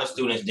 And a lot of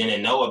students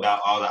didn't know about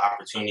all the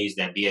opportunities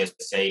that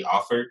BSA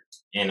offered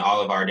in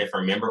all of our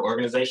different member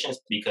organizations,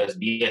 because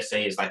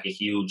BSA is like a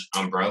huge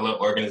umbrella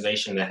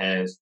organization that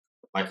has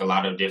like a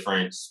lot of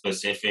different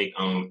specific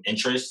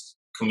interest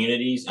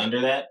communities under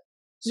that.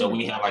 So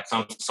we have like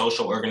some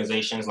social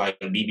organizations like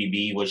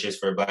BBB, which is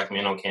for Black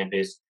men on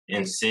campus,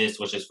 and CIS,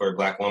 which is for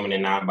Black women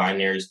and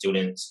non-binary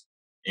students.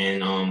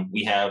 And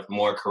we have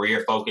more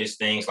career-focused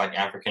things like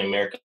African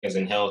Americans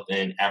in Health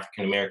and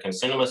African American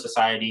Cinema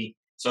Society.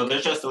 So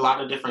there's just a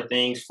lot of different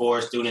things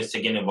for students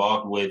to get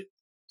involved with.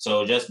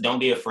 So just don't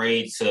be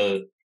afraid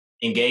to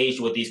engage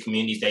with these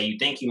communities that you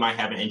think you might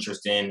have an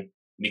interest in,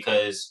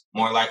 because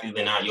more likely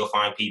than not, you'll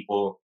find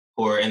people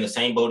who are in the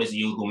same boat as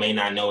you who may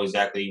not know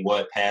exactly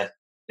what path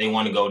they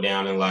want to go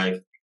down in life,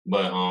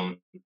 but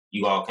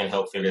you all can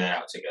help figure that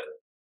out together.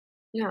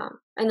 Yeah.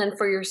 And then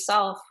for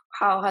yourself,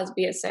 how has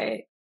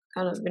BSA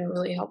kind of been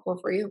really helpful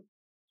for you?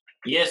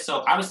 Yeah,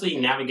 so obviously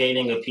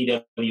navigating a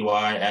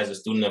PWI as a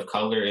student of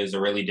color is a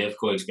really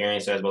difficult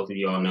experience, as both of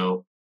you all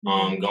know.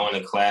 Going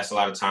to class a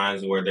lot of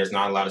times where there's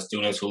not a lot of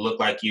students who look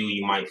like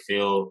you might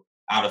feel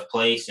out of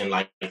place and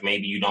like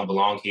maybe you don't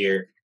belong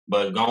here.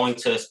 But going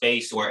to a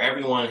space where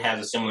everyone has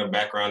a similar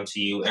background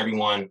to you,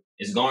 everyone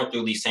is going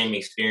through these same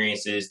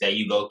experiences that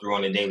you go through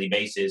on a daily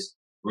basis,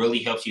 really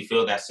helps you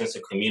feel that sense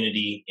of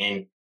community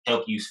and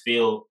helps you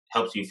feel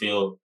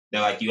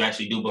that like you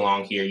actually do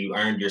belong here. You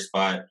earned your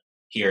spot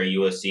here at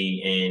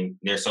USC, and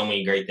there's so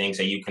many great things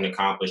that you can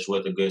accomplish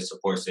with a good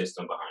support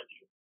system behind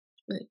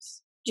you.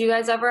 Nice. Do you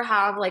guys ever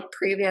have like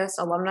previous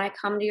alumni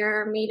come to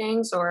your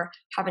meetings or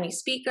have any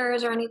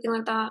speakers or anything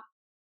like that?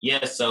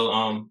 Yeah, so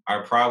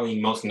our probably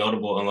most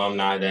notable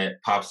alumni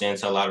that pops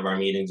into a lot of our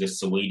meetings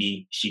is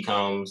Saweetie. She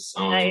comes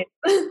to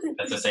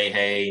say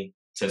hey,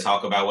 to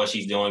talk about what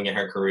she's doing in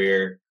her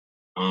career,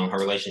 her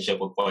relationship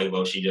with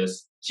Quavo.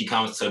 She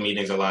comes to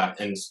meetings a lot,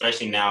 and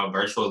especially now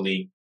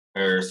virtually,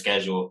 her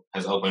schedule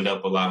has opened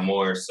up a lot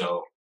more.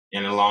 So,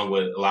 and along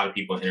with a lot of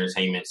people in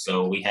entertainment.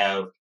 So we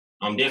have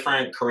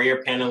different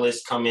career panelists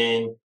come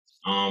in.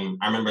 I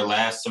remember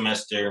last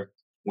semester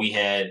we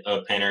had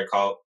a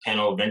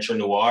panel Venture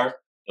Noir.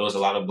 There was a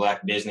lot of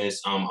Black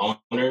business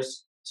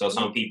owners. So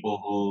some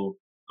people who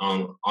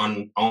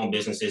own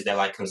businesses that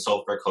like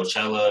consult for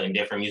Coachella and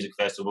different music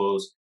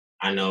festivals.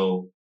 I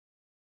know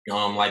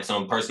like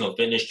some personal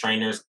fitness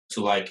trainers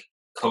who like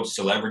coach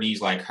celebrities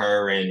like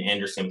her, and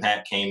Anderson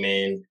 .Paak came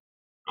in.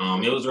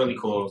 It was really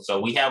cool. So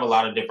we have a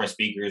lot of different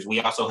speakers. We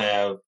also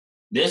have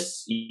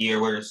this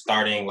year we're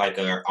starting like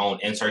our own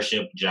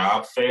internship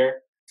job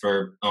fair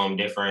for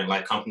different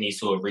like companies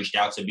who have reached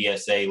out to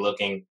BSA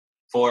looking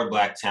for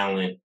Black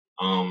talent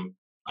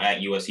at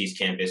USC's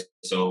campus.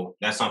 So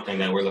that's something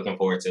that we're looking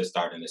forward to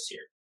starting this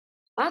year.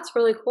 That's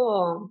really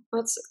cool.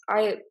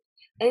 I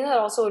think that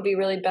also would be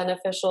really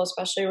beneficial,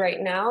 especially right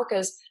now,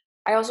 because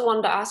I also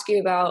wanted to ask you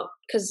about,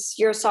 because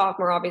you're a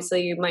sophomore,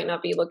 obviously you might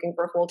not be looking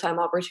for full-time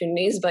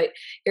opportunities, but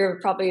you're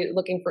probably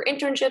looking for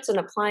internships and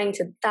applying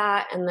to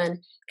that and then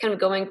kind of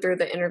going through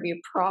the interview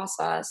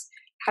process.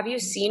 Have you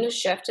seen a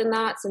shift in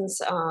that since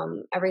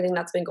everything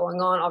that's been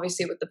going on?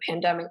 Obviously with the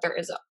pandemic, there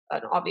is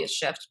an obvious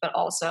shift, but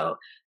also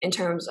in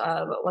terms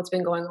of what's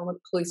been going on with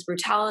police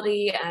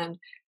brutality, and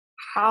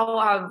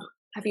how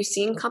have you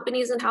seen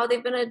companies and how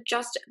they've been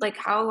adjusted? Like,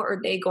 how are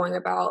they going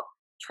about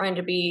trying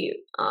to be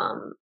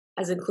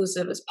as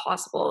inclusive as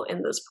possible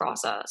in this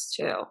process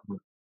too?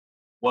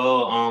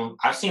 Well,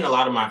 I've seen a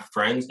lot of my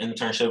friends'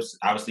 internships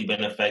obviously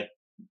been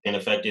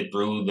affected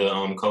through the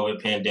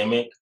COVID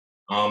pandemic.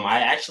 I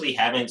actually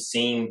haven't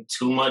seen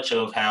too much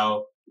of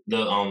how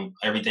the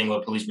everything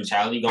with police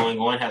brutality going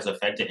on has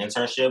affected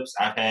internships.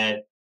 I've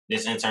had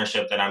this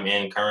internship that I'm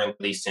in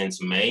currently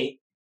since May.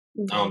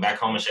 Back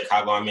home in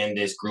Chicago, I'm in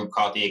this group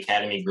called the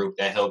Academy Group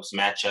that helps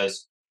match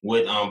us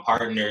with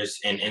partners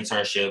and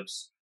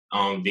internships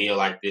via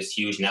like this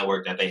huge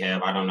network that they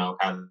have. I don't know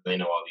how they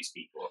know all these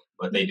people,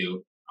 but they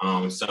do.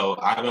 So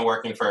I've been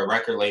working for a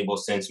record label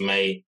since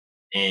May,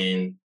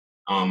 and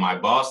my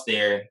boss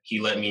there, he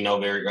let me know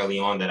very early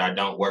on that I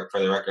don't work for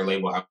the record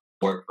label, I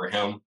work for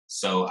him.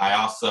 So I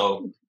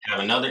also have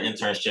another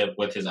internship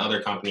with his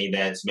other company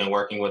that's been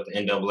working with the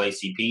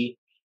NAACP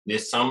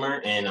this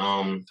summer, and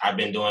I've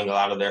been doing a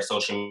lot of their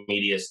social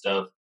media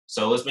stuff.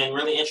 So it's been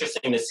really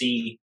interesting to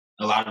see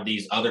a lot of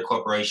these other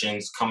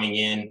corporations coming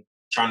in,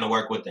 trying to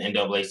work with the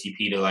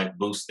NAACP to like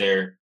boost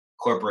their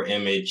corporate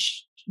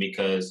image,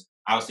 because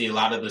obviously a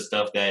lot of the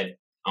stuff that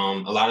a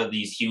lot of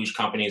these huge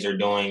companies are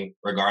doing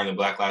regarding the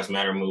Black Lives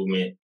Matter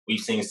movement, we've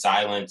seen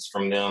silence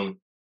from them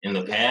in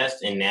the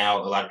past, and now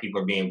a lot of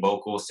people are being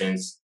vocal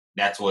since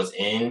that's what's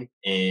in.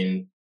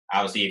 And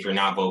obviously, if you're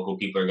not vocal,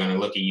 people are going to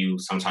look at you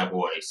some type of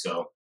way.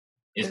 So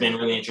it's been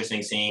really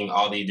interesting seeing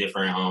all the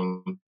different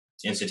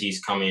entities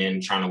come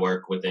in trying to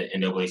work with the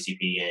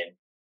NAACP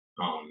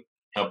and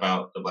help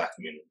out the Black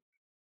community.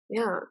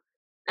 Yeah,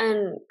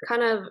 and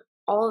kind of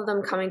all of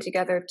them coming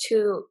together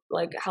to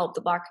like help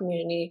the Black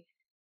community.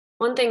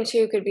 One thing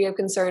too could be a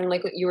concern,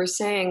 like what you were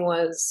saying,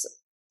 was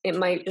it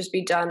might just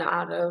be done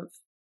out of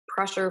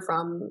pressure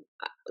from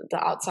the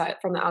outside,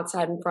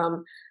 and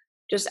from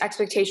just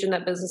expectation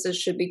that businesses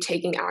should be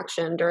taking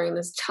action during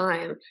this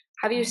time.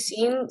 Have you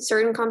seen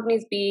certain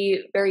companies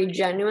be very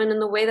genuine in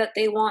the way that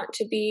they want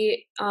to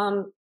be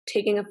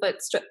taking a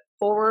step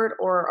forward,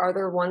 or are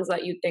there ones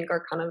that you think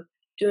are kind of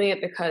doing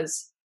it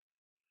because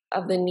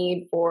of the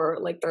need for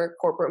like their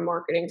corporate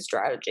marketing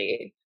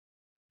strategy?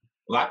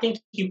 Well, I think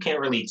you can't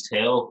really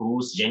tell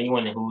who's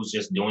genuine and who's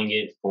just doing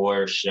it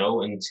for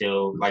show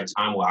until like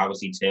time will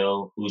obviously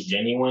tell who's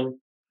genuine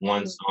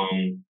once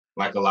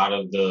like a lot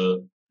of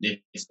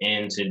this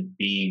end to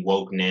be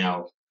woke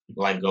now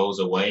like goes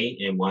away,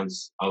 and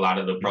once a lot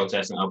of the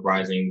protests and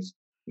uprisings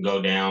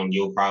go down,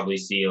 you'll probably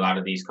see a lot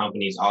of these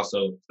companies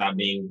also stop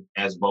being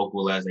as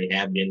vocal as they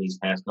have been these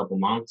past couple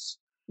months.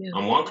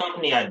 One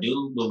company I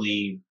do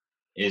believe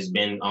has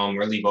been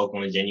really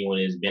vocal and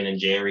genuine is Ben &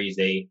 Jerry's.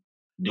 They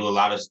do a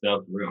lot of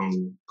stuff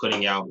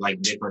putting out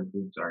different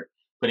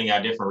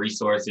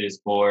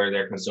resources for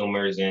their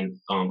consumers and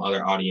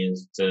other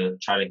audience to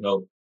try to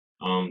help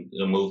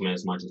the movement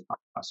as much as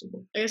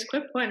possible. I guess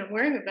quick point, I'm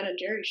wearing a Ben &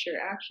 Jerry's shirt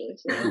actually,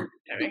 so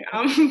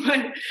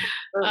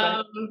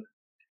but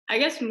I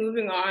guess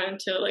moving on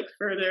to like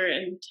further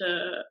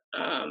into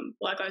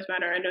Black Lives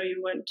Matter, I know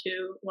you went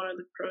to one of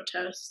the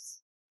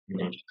protests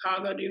in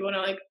Chicago. Do you want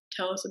to like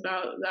tell us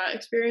about that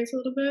experience a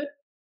little bit?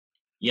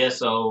 Yeah,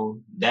 so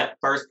that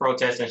first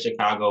protest in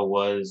Chicago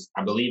was,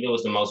 I believe it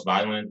was the most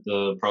violent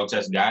the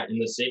protest got in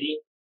the city.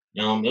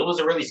 It was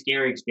a really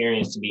scary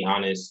experience, to be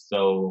honest.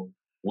 So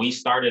we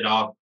started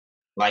off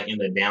like in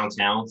the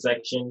downtown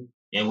section.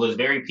 It was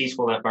very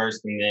peaceful at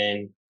first, and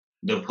then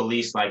the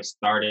police like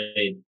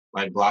started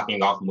like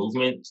blocking off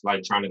movement,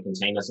 like trying to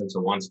contain us into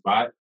one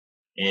spot.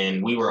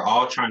 And we were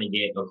all trying to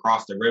get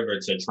across the river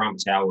to Trump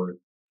Tower,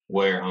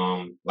 where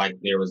like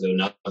there was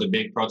another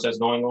big protest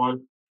going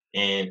on.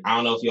 And I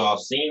don't know if you all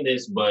have seen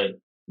this, but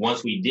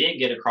once we did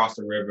get across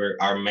the river,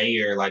 our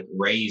mayor like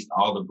raised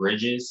all the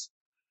bridges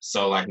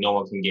so like no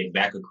one can get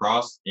back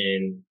across.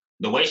 And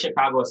the way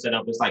Chicago is set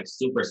up, it's like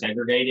super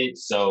segregated.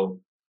 So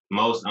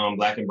most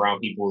Black and brown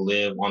people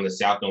live on the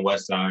south and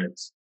west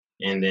sides,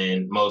 and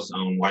then most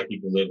white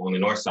people live on the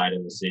north side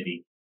of the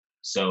city.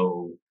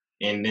 So,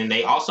 and then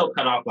they also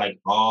cut off like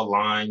all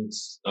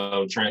lines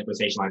of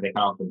transportation, like they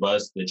cut off the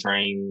bus, the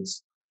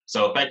trains.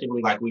 So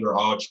effectively, like we were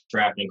all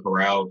trapped and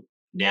corralled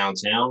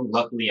downtown.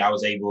 Luckily,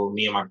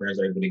 me and my friends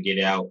were able to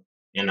get out,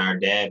 and my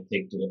dad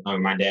picked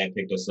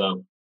us up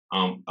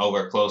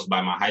over close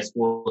by my high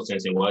school,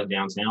 since it was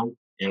downtown,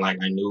 and like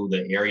I knew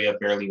the area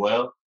fairly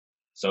well.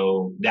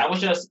 So that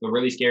was just a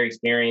really scary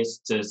experience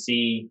to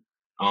see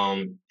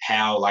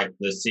how like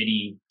the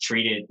city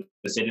treated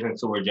the citizens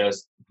who were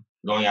just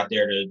going out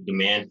there to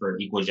demand for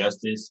equal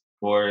justice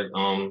for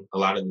a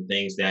lot of the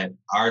things that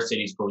our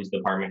city's police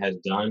department has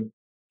done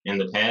in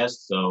the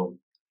past. So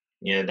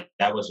yeah,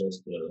 that was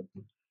just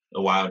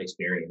a wild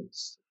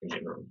experience in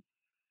general.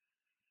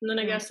 And then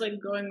I guess like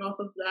going off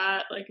of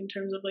that, like in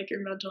terms of like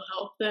your mental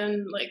health,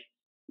 then like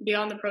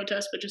beyond the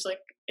protest, but just like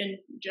in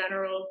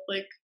general,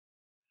 like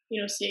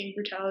seeing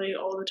brutality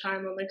all the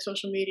time on like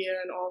social media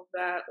and all of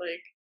that,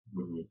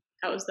 like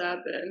how has that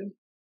been?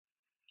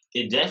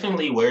 It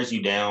definitely wears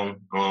you down.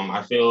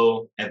 I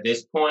feel at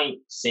this point,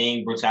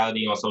 seeing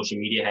brutality on social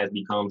media has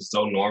become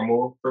so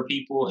normal for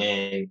people,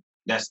 and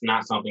that's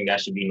not something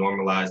that should be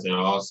normalized at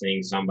all.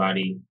 Seeing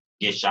somebody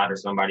get shot or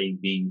somebody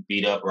be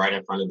beat up right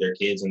in front of their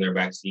kids in their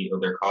backseat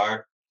of their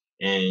car,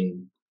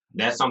 and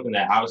that's something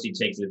that obviously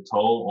takes a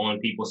toll on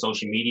people's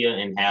social media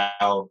and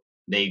how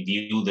they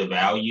view the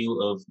value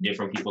of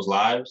different people's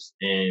lives.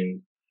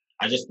 And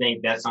I just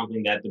think that's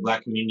something that the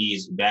Black community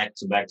is back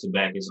to back to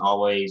back. It's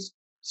always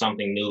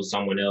something new,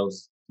 someone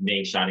else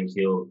being shot and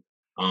killed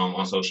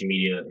on social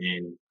media.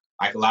 And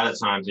like a lot of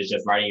times it's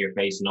just right in your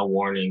face, no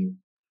warning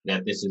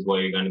that this is what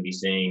you're going to be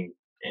seeing.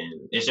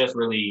 And it's just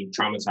really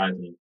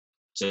traumatizing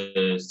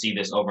to see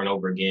this over and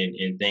over again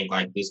and think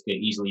like this could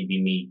easily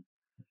be me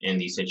in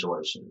these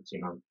situations,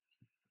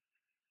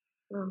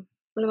 Oh.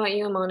 What about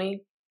you,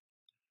 Amani?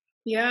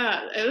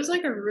 Yeah, it was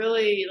like a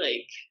really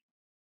like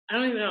I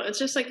don't even know. It's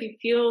just like you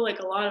feel like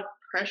a lot of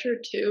pressure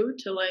too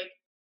to like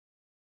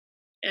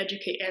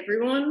educate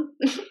everyone,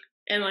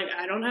 and like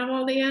I don't have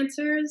all the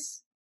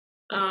answers.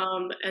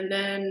 And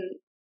then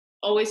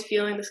always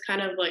feeling this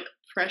kind of like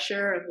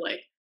pressure of like,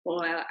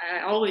 well,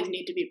 I always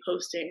need to be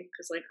posting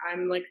because like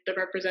I'm like the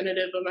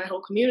representative of my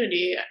whole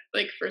community,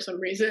 like for some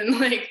reason,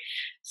 like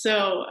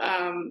so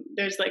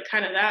there's like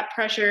kind of that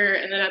pressure,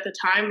 and then at the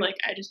time like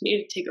I just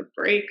needed to take a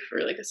break for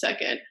like a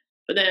second,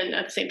 but then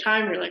at the same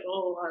time you're like,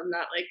 oh, I'm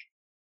not like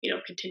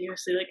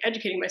continuously like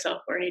educating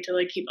myself, or I need to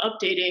like keep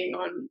updating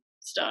on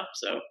stuff.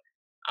 So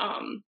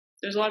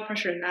there's a lot of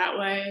pressure in that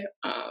way.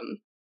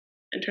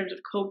 In terms of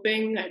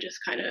coping, I just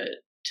kind of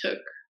took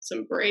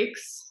some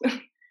breaks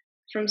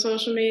from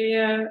social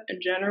media in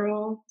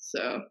general.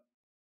 So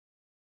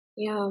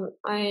Yeah,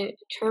 in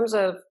terms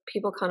of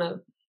people kind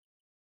of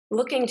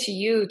looking to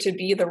you to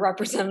be the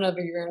representative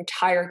of your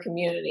entire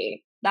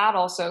community, that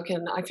also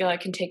I feel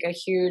like can take a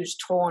huge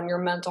toll on your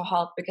mental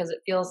health because it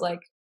feels like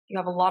you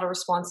have a lot of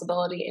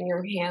responsibility in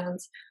your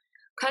hands.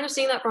 Kind of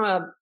seeing that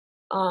from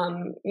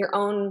your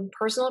own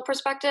personal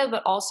perspective,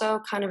 but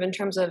also kind of in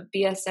terms of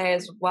BSA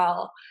as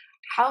well.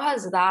 How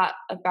has that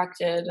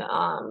affected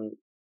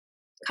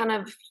kind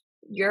of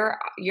your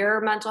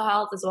mental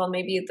health as well,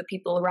 maybe the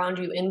people around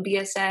you in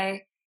BSA?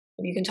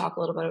 If you can talk a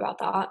little bit about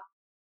that.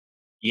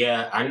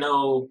 Yeah, I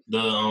know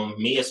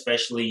me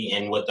especially,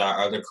 and with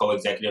our other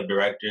co-executive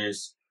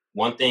directors.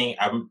 One thing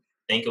I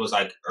think it was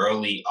like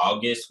early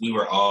August, we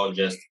were all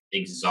just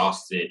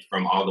exhausted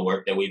from all the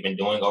work that we've been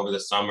doing over the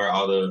summer,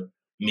 all the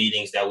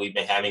meetings that we've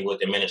been having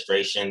with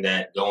administration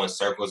that go in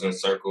circles and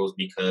circles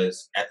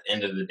because at the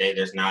end of the day,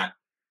 there's not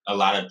a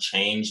lot of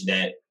change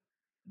that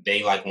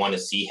they like want to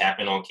see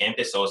happen on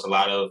campus. So it's a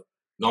lot of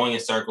going in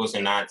circles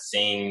and not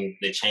seeing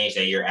the change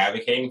that you're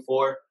advocating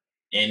for.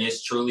 And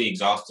it's truly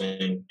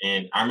exhausting.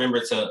 And I remember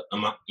to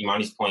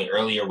Imani's point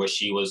earlier where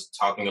she was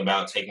talking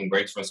about taking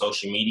breaks from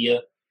social media.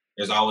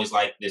 There's always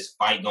like this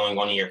fight going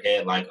on in your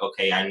head, like,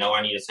 okay, I know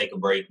I need to take a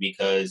break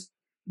because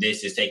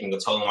this is taking a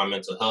toll on my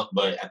mental health.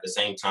 But at the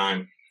same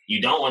time, you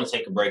don't want to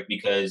take a break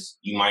because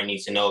you might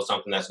need to know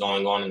something that's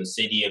going on in the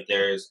city if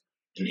there's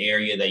an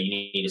area that you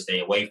need to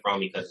stay away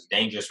from because it's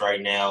dangerous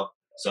right now.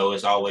 So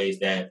it's always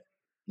that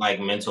like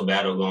mental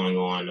battle going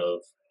on of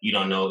you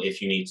don't know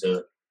if you need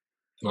to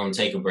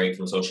take a break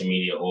from social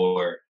media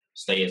or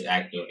stay as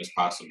active as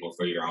possible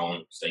for your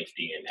own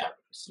safety and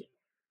advocacy.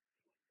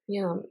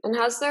 Yeah, and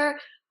has there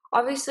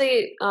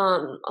obviously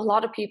a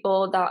lot of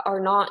people that are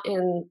not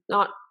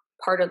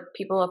part of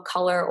people of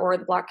color or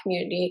the Black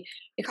community,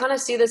 they kind of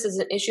see this as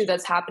an issue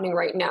that's happening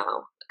right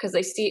now because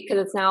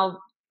it's now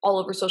all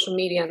over social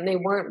media, and they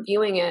weren't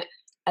viewing it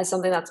as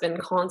something that's been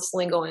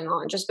constantly going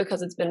on just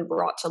because it's been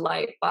brought to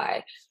light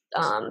by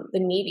the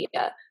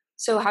media.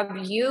 So have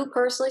you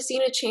personally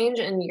seen a change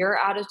in your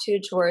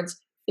attitude towards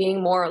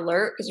being more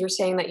alert? Because you're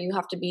saying that you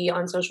have to be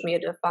on social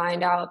media to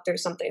find out if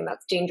there's something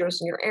that's dangerous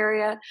in your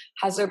area.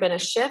 Has there been a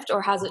shift,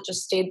 or has it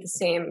just stayed the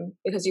same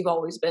because you've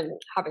always been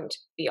having to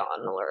be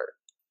on alert?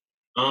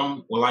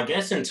 Well, I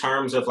guess in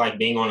terms of like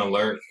being on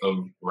alert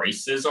of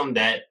racism,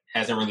 that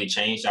hasn't really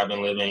changed. I've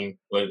been living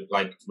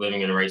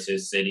in a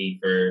racist city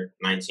for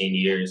 19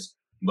 years,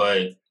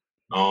 but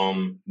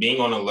being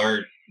on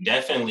alert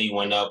definitely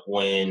went up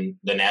when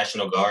the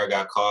National Guard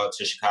got called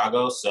to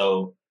Chicago.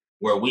 So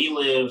where we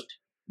lived,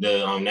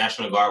 the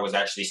National Guard was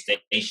actually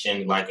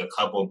stationed like a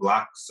couple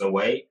blocks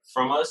away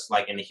from us,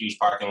 like in a huge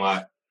parking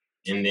lot,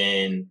 and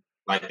then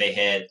like they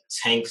had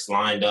tanks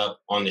lined up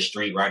on the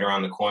street right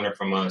around the corner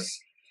from us.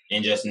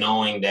 And just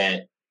knowing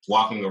that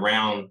walking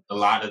around, a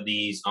lot of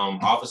these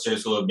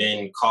officers who have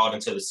been called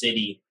into the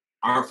city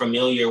aren't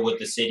familiar with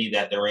the city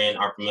that they're in,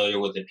 aren't familiar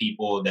with the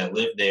people that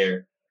live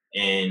there,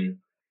 and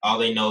all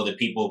they know, the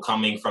people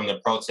coming from the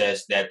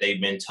protests that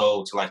they've been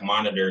told to like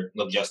monitor,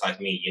 look just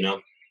like me, you know.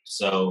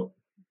 So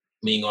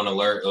being on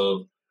alert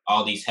of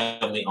all these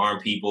heavily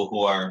armed people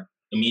who are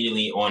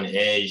immediately on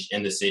edge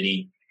in the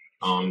city,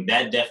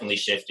 that definitely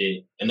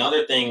shifted.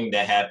 Another thing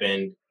that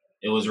happened,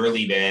 it was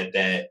really bad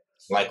that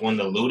like when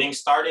the looting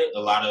started,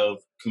 a lot of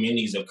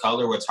communities of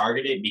color were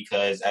targeted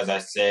because, as I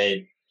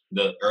said,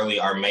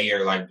 our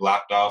mayor like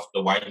blocked off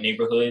the white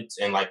neighborhoods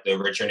and like the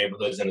richer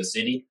neighborhoods in the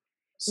city.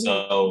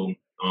 So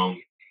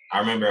I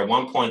remember at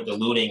one point the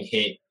looting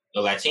hit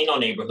a Latino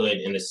neighborhood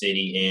in the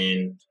city,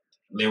 and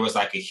there was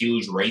like a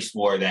huge race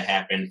war that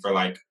happened for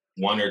like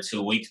 1 or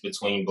 2 weeks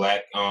between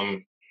black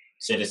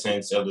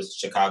citizens of the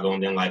Chicago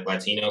and then like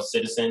Latino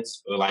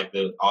citizens, or like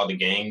all the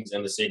gangs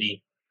in the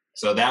city.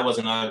 So that was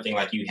another thing,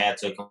 like you had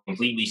to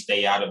completely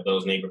stay out of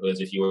those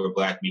neighborhoods if you were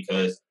black,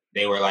 because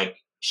they were like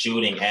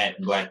shooting at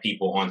black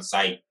people on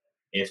sight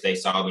if they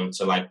saw them,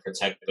 to like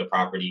protect the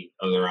property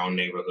of their own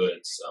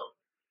neighborhoods. So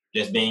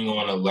just being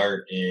on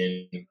alert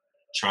and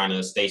trying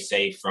to stay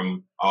safe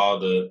from all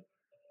the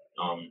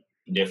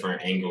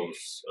different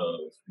angles of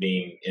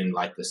being in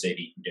like the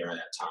city during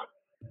that time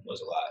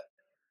was a lot.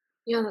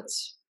 Yeah,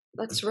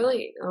 that's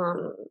really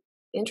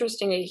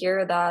interesting to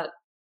hear that.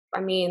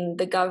 I mean,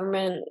 the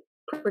government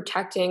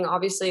protecting,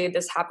 obviously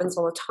this happens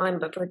all the time,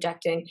 but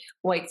protecting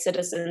white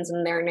citizens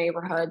in their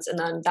neighborhoods, and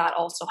then that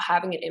also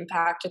having an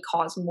impact to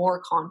cause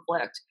more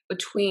conflict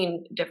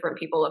between different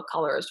people of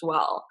color as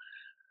well.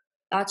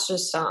 That's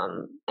just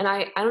and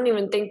I don't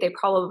even think they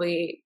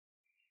probably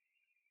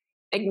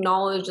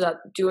acknowledge that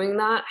doing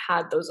that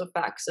had those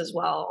effects as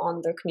well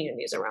on the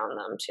communities around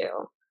them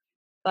too.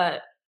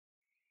 But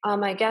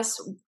I guess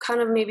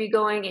kind of maybe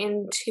going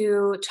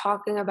into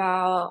talking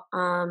about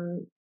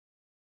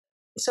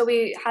so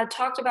we had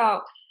talked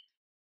about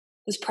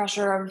this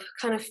pressure of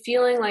kind of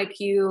feeling like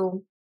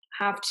you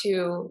have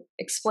to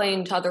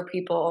explain to other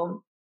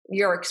people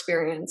your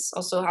experience,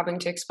 also having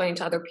to explain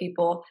to other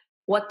people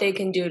what they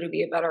can do to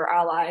be a better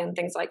ally and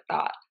things like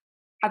that.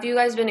 Have you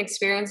guys been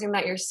experiencing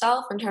that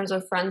yourself in terms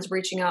of friends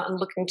reaching out and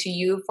looking to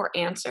you for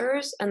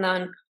answers? And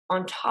then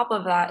on top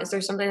of that, is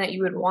there something that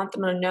you would want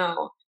them to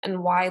know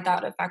and why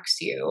that affects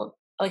you?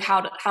 Like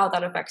how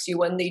that affects you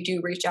when they do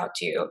reach out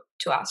to you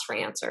to ask for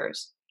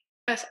answers?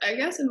 Yes, I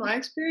guess in my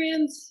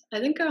experience, I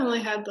think I only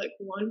had like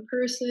one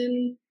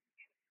person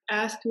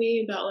ask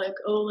me about like,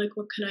 oh, like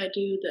what can I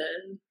do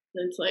then?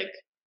 And it's like,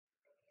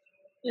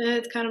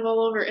 it's kind of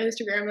all over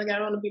Instagram. Like I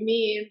don't want to be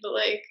mean, but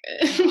like,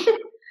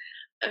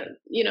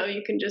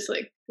 you can just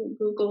like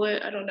Google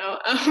it. I don't know.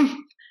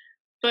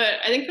 But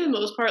I think for the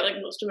most part, like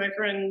most of my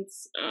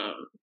friends,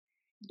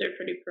 they're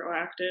pretty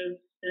proactive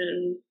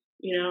and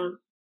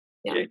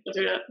they go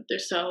through it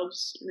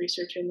themselves,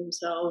 researching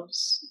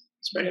themselves,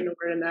 spreading the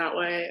word in that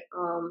way.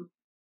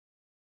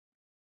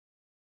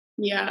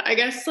 I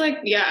guess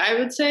I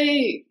would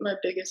say my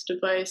biggest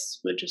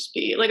advice would just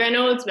be like, I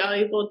know it's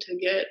valuable to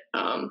get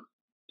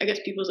I guess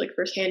people's like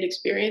firsthand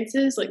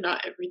experiences. Like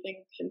not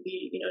everything can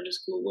be,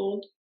 just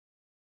Googled.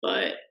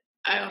 But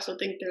I also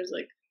think there's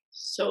like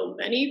so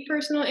many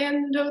personal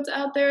anecdotes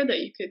out there that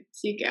you could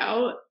seek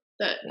out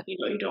that,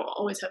 you don't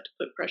always have to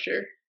put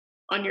pressure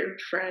on your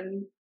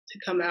friend to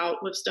come out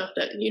with stuff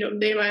that,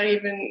 they might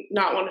even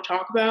not want to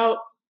talk about,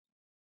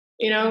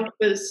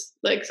 because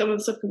like some of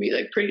the stuff can be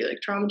like pretty like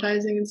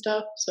traumatizing and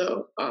stuff.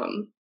 So, I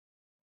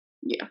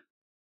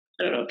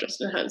don't know if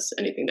Justin has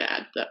anything to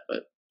add to that,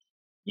 but.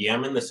 Yeah,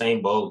 I'm in the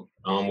same boat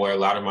where a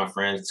lot of my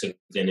friends took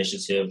the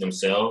initiative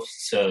themselves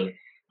to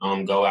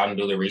go out and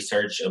do the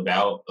research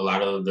about a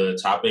lot of the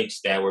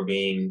topics that were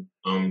being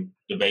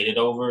debated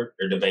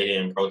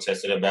and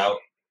protested about.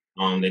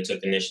 They took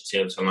the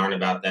initiative to learn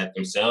about that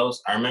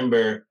themselves. I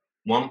remember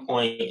one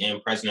point in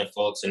President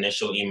Folt's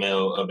initial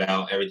email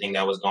about everything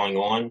that was going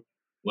on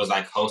was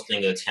like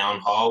hosting a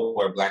town hall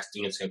where Black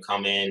students can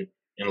come in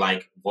and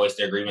like voice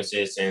their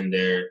grievances and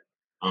their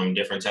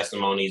different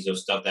testimonies of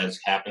stuff that's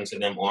happened to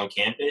them on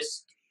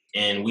campus.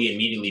 And we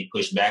immediately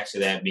pushed back to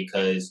that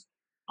because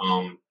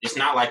it's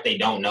not like they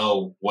don't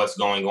know what's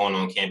going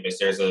on campus.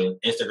 There's an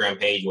Instagram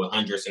page with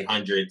hundreds and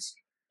hundreds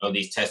of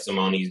these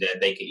testimonies that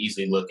they could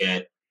easily look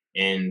at.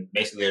 And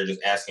basically they're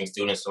just asking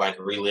students to like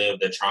relive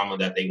the trauma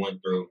that they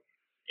went through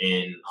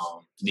in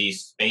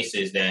these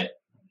spaces that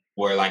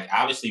were like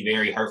obviously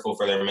very hurtful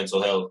for their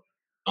mental health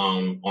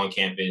on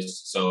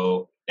campus.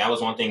 So that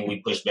was one thing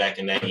we pushed back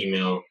in that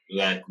email,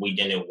 that we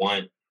didn't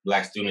want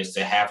Black students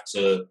to have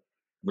to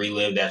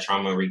relive that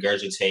trauma,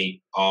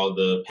 regurgitate all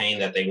the pain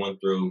that they went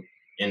through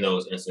in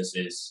those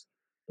instances,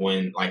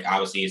 when like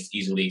obviously it's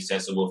easily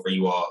accessible for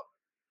you all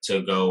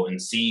to go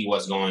and see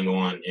what's going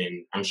on.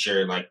 And I'm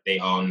sure like they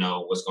all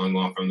know what's going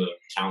on from the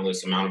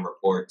countless amount of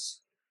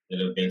reports that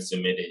have been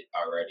submitted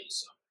already.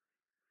 So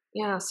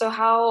yeah. So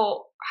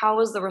how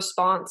was the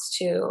response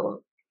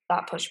to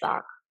that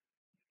pushback?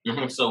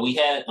 Mm-hmm. So we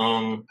had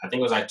I think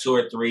it was like 2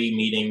 or 3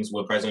 meetings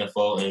with President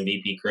Folt and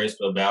VP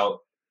Crisp about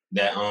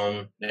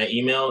that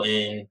email,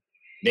 and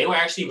they were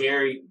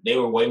actually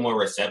way more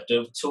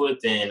receptive to it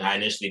than I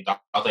initially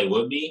thought they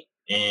would be.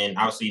 And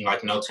obviously,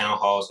 like, no town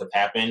halls have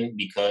happened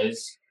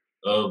because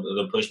of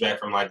the pushback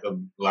from like a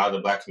lot of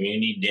the Black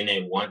community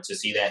didn't want to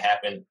see that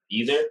happen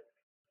either.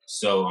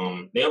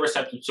 So they were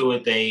receptive to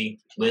it. They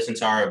listened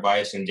to our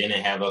advice and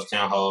didn't have those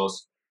town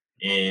halls,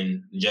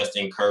 and just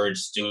encouraged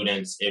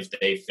students if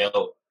they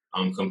felt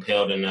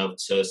compelled enough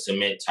to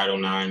submit Title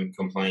IX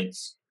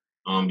complaints,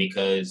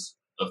 because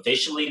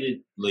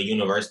officially the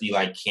university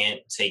like can't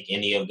take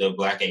any of the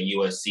Black at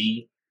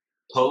USC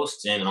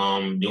posts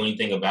and do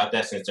anything about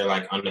that, since they're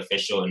like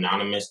unofficial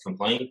anonymous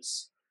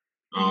complaints.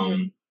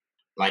 Um,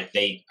 like,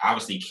 they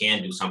obviously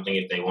can do something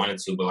if they wanted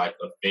to, but like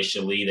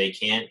officially they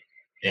can't.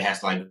 It has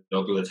to like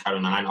go through the Title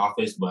IX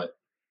office. But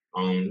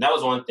that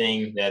was one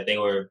thing that they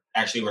were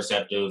actually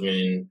receptive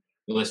and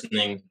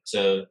listening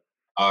to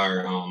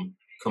our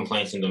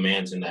complaints and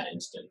demands in that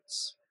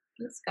instance.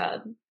 That's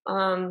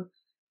good.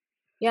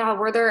 Yeah,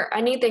 were there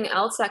anything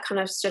else that kind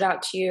of stood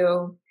out to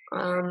you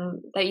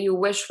that you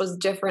wish was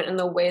different in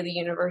the way the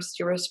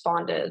university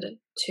responded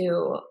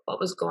to what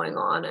was going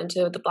on and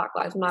to the Black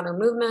Lives Matter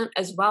movement,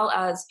 as well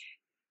as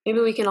maybe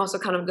we can also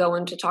kind of go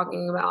into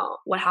talking about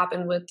what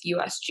happened with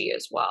USG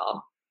as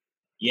well.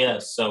 Yeah,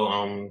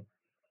 so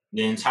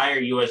the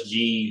entire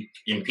USG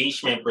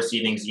impeachment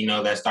proceedings,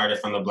 that started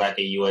from the Black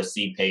at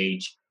USC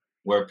page,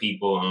 where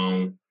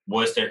people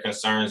voiced their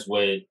concerns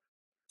with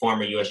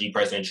former USG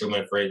President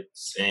Truman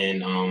Fritz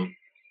and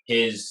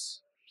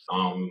his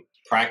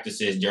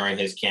practices during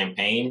his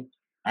campaign.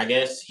 I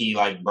guess he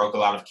like broke a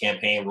lot of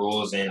campaign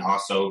rules and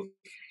also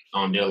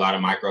did a lot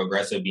of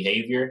microaggressive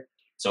behavior.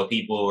 So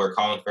people were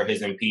calling for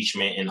his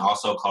impeachment, and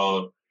also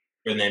called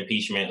for the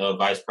impeachment of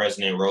Vice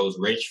President Rose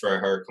Rich for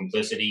her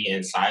complicity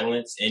and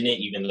silence in it,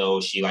 even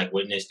though she like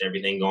witnessed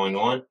everything going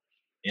on.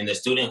 And the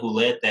student who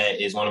led that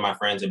is one of my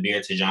friends, Abir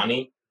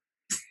Tajani.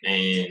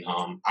 And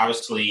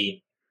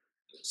obviously,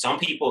 some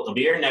people,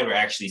 Abir never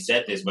actually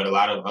said this, but a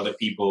lot of other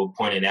people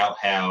pointed out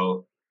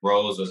how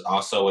Rose was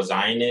also a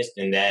Zionist,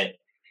 and that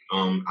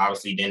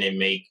obviously didn't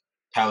make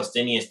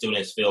Palestinian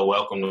students feel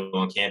welcome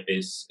on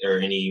campus, or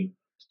any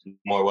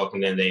more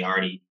welcome than they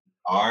already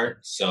are.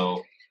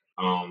 So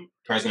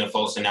President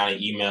Foltz sent out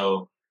an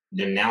email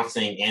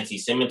denouncing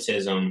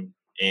anti-Semitism,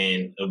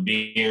 and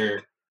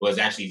Abir was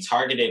actually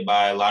targeted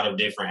by a lot of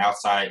different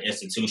outside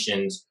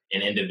institutions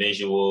and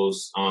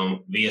individuals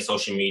via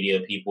social media.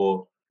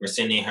 People were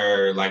sending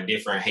her like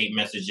different hate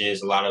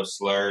messages, a lot of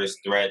slurs,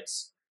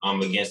 threats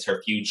against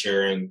her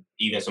future, and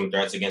even some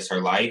threats against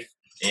her life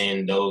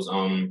in those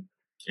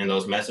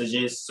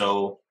messages.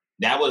 So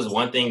that was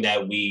one thing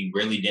that we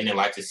really didn't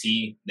like to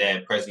see,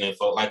 that President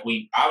Foltz, like,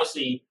 we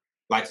obviously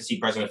like to see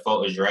President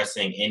Foltz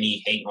addressing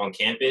any hate on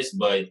campus,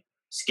 but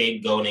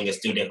scapegoating a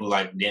student who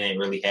like didn't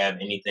really have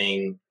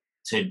anything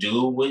to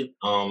do with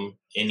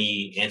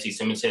any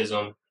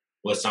anti-Semitism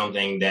was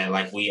something that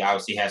like we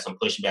obviously had some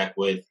pushback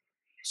with.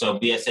 So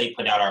BSA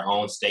put out our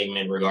own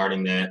statement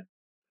regarding that,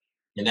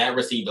 and that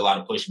received a lot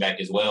of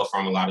pushback as well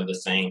from a lot of the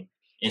same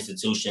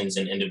institutions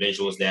and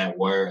individuals that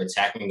were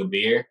attacking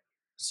Abir.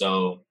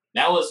 So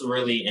that was a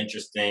really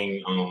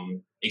interesting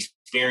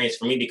experience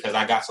for me, because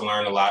I got to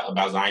learn a lot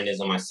about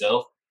Zionism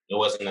myself. It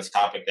wasn't a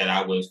topic that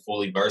I was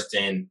fully versed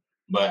in,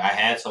 but I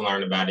had to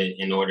learn about it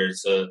in order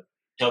to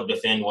help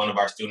defend one of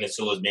our students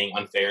who was being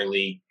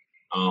unfairly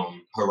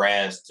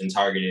harassed and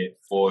targeted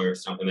for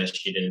something that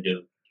she didn't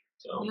do.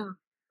 So,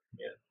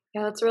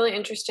 yeah, that's really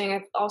interesting.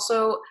 I've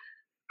also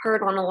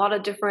heard on a lot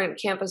of different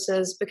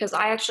campuses, because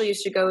I actually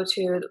used to go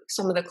to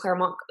some of the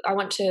Claremont, I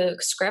went to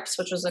Scripps,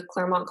 which was a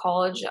Claremont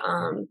college,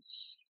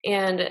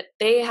 and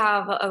they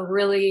have a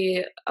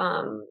really,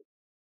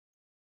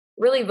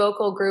 really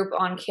vocal group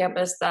on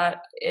campus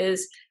that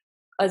is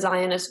a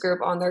Zionist group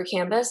on their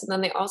campus. And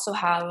then they also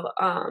have,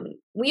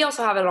 we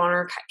also have it on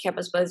our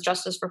campus, but it's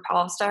Justice for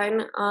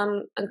Palestine,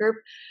 a group.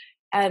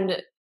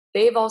 And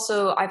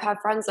I've had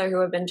friends there who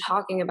have been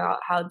talking about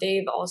how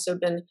they've also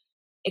been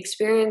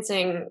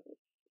experiencing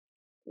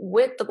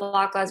with the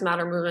Black Lives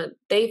Matter movement.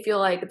 They feel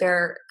like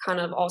they're kind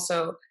of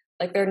also,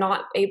 like, they're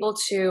not able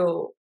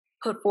to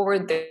put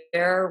forward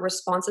their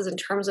responses in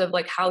terms of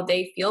like how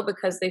they feel,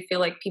 because they feel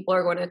like people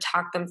are going to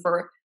attack them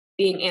for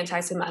being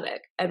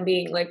anti-Semitic and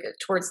being like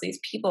towards these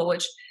people,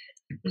 which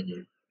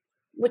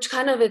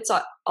kind of, it's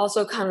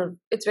also kind of,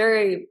 it's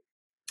very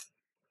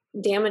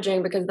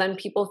damaging, because then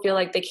people feel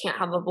like they can't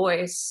have a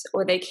voice,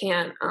 or they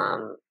can't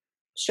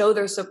show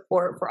their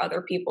support for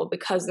other people,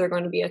 because they're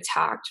going to be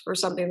attacked for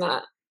something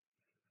that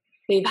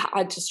they've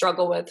had to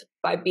struggle with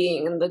by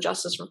being in the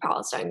Justice for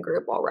Palestine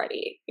group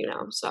already,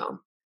 so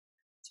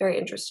it's very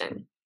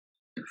interesting.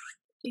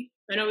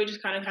 I know we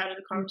just kind of had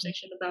a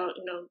conversation about,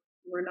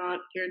 we're not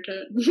here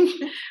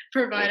to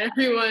provide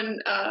everyone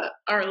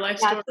our life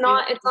story.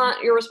 It's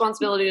not your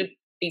responsibility to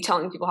be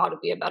telling people how to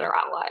be a better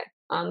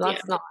ally.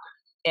 That's not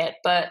it.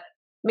 But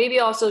maybe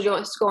also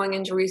just going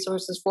into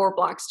resources for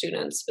Black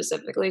students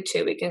specifically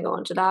too. We can go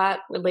into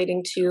that,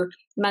 relating to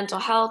mental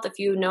health, if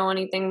you know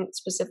anything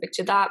specific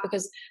to that,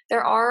 because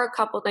there are a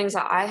couple things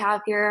that I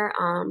have here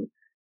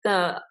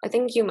I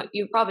think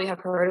you probably have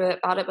heard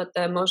about it, but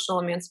the emotional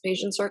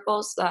emancipation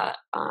circles that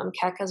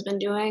Keck has been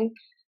doing.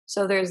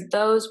 So there's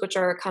those which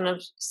are kind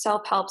of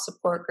self-help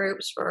support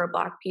groups for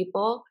Black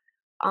people.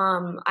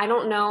 I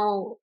don't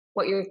know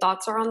what your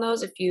thoughts are on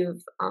those. If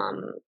you've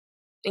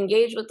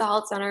engaged with the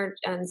health center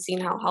and seen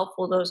how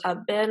helpful those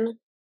have been,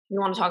 you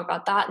want to talk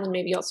about that, and then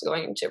maybe also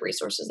going into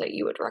resources that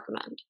you would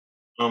recommend.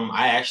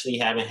 I actually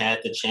haven't had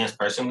the chance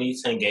personally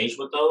to engage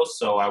with those,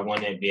 so I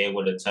wouldn't be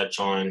able to touch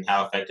on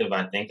how effective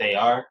I think they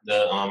are.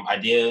 The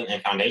idea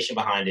and foundation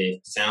behind it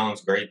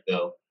sounds great,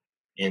 though,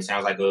 and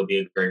sounds like it would be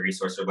a great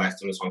resource for Black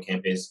students on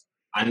campus.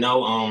 I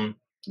know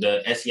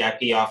the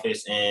SEIP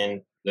office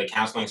and the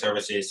counseling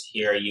services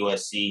here at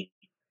USC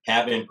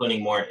have been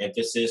putting more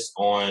emphasis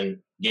on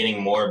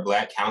getting more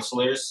Black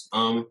counselors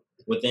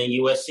within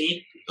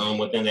USC,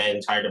 within that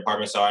entire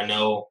department. So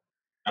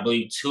I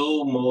believe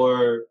two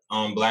more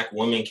Black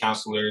women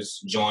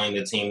counselors joined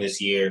the team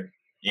this year,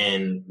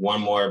 and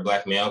one more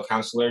Black male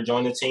counselor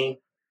joined the team.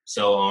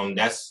 So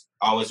that's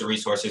always a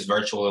resource. It's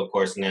virtual, of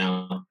course,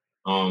 now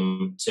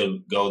to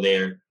go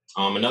there.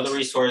 Another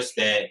resource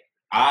that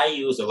I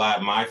used a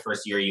lot my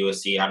first year at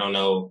USC, I don't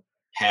know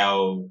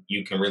how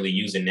you can really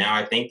use it now.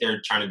 I think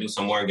they're trying to do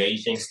some more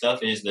engaging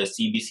stuff, is the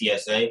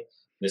CBCSA,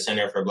 the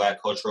Center for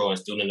Black Cultural and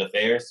Student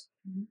Affairs.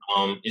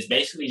 It's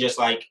basically just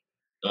like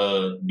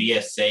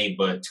BSA,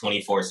 but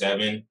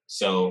 24/7.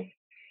 So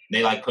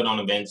they like put on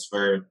events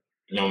for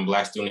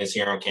Black students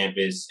here on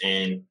campus,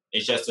 and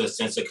it's just a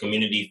sense of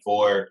community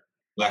for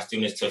Black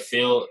students to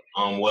feel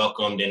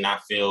welcomed and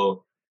not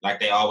feel like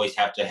they always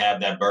have to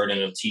have that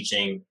burden of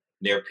teaching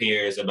their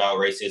peers about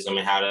racism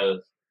and how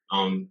to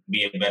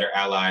be a better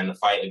ally in the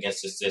fight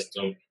against the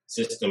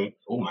system.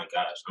 Oh my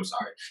gosh, I'm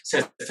sorry,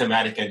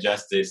 systematic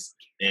injustice.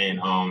 And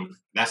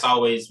that's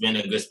always been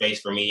a good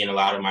space for me and a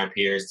lot of my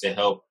peers to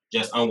help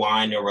just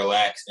unwind and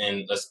relax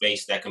in a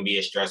space that can be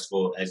as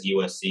stressful as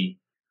USC.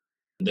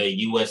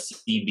 The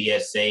USC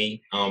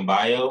BSA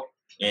bio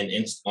and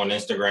on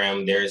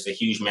Instagram, there's a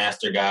huge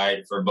master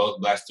guide for both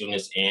Black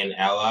students and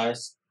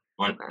allies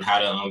on how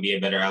to be a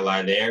better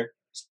ally there.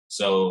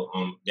 So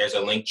there's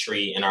a link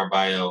tree in our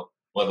bio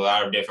with a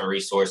lot of different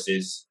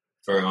resources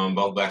for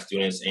both Black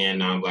students and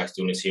non-Black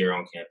students here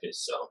on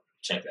campus. So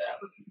check that out.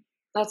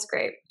 That's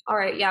great. All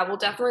right. Yeah, we'll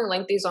definitely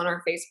link these on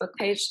our Facebook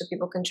page so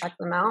people can check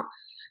them out.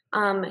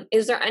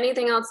 Is there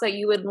anything else that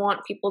you would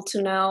want people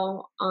to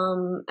know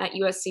at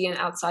USC and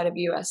outside of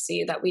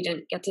USC that we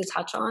didn't get to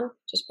touch on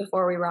just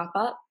before we wrap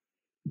up?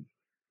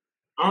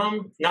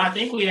 No, I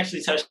think we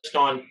actually touched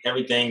on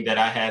everything that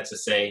I had to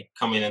say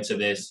coming into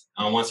this.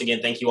 Once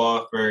again, thank you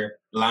all for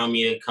allowing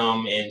me to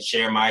come and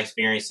share my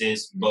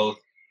experiences both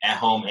at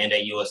home and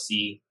at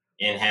USC,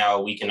 and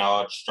how we can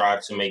all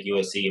strive to make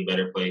USC a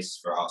better place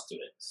for all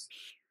students.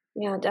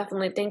 Yeah,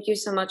 definitely. Thank you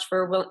so much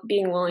for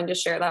being willing to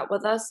share that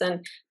with us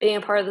and being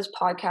a part of this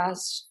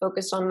podcast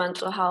focused on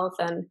mental health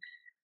and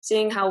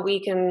seeing how we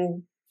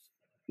can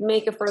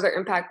make a further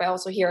impact by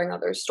also hearing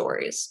other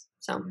stories.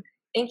 So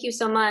thank you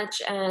so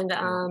much, and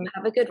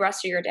have a good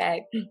rest of your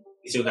day. You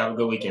too. Have a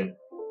good weekend.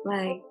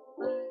 Bye.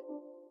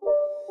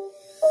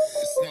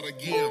 It's not a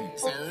game,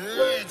 it's a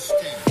rich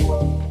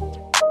thing.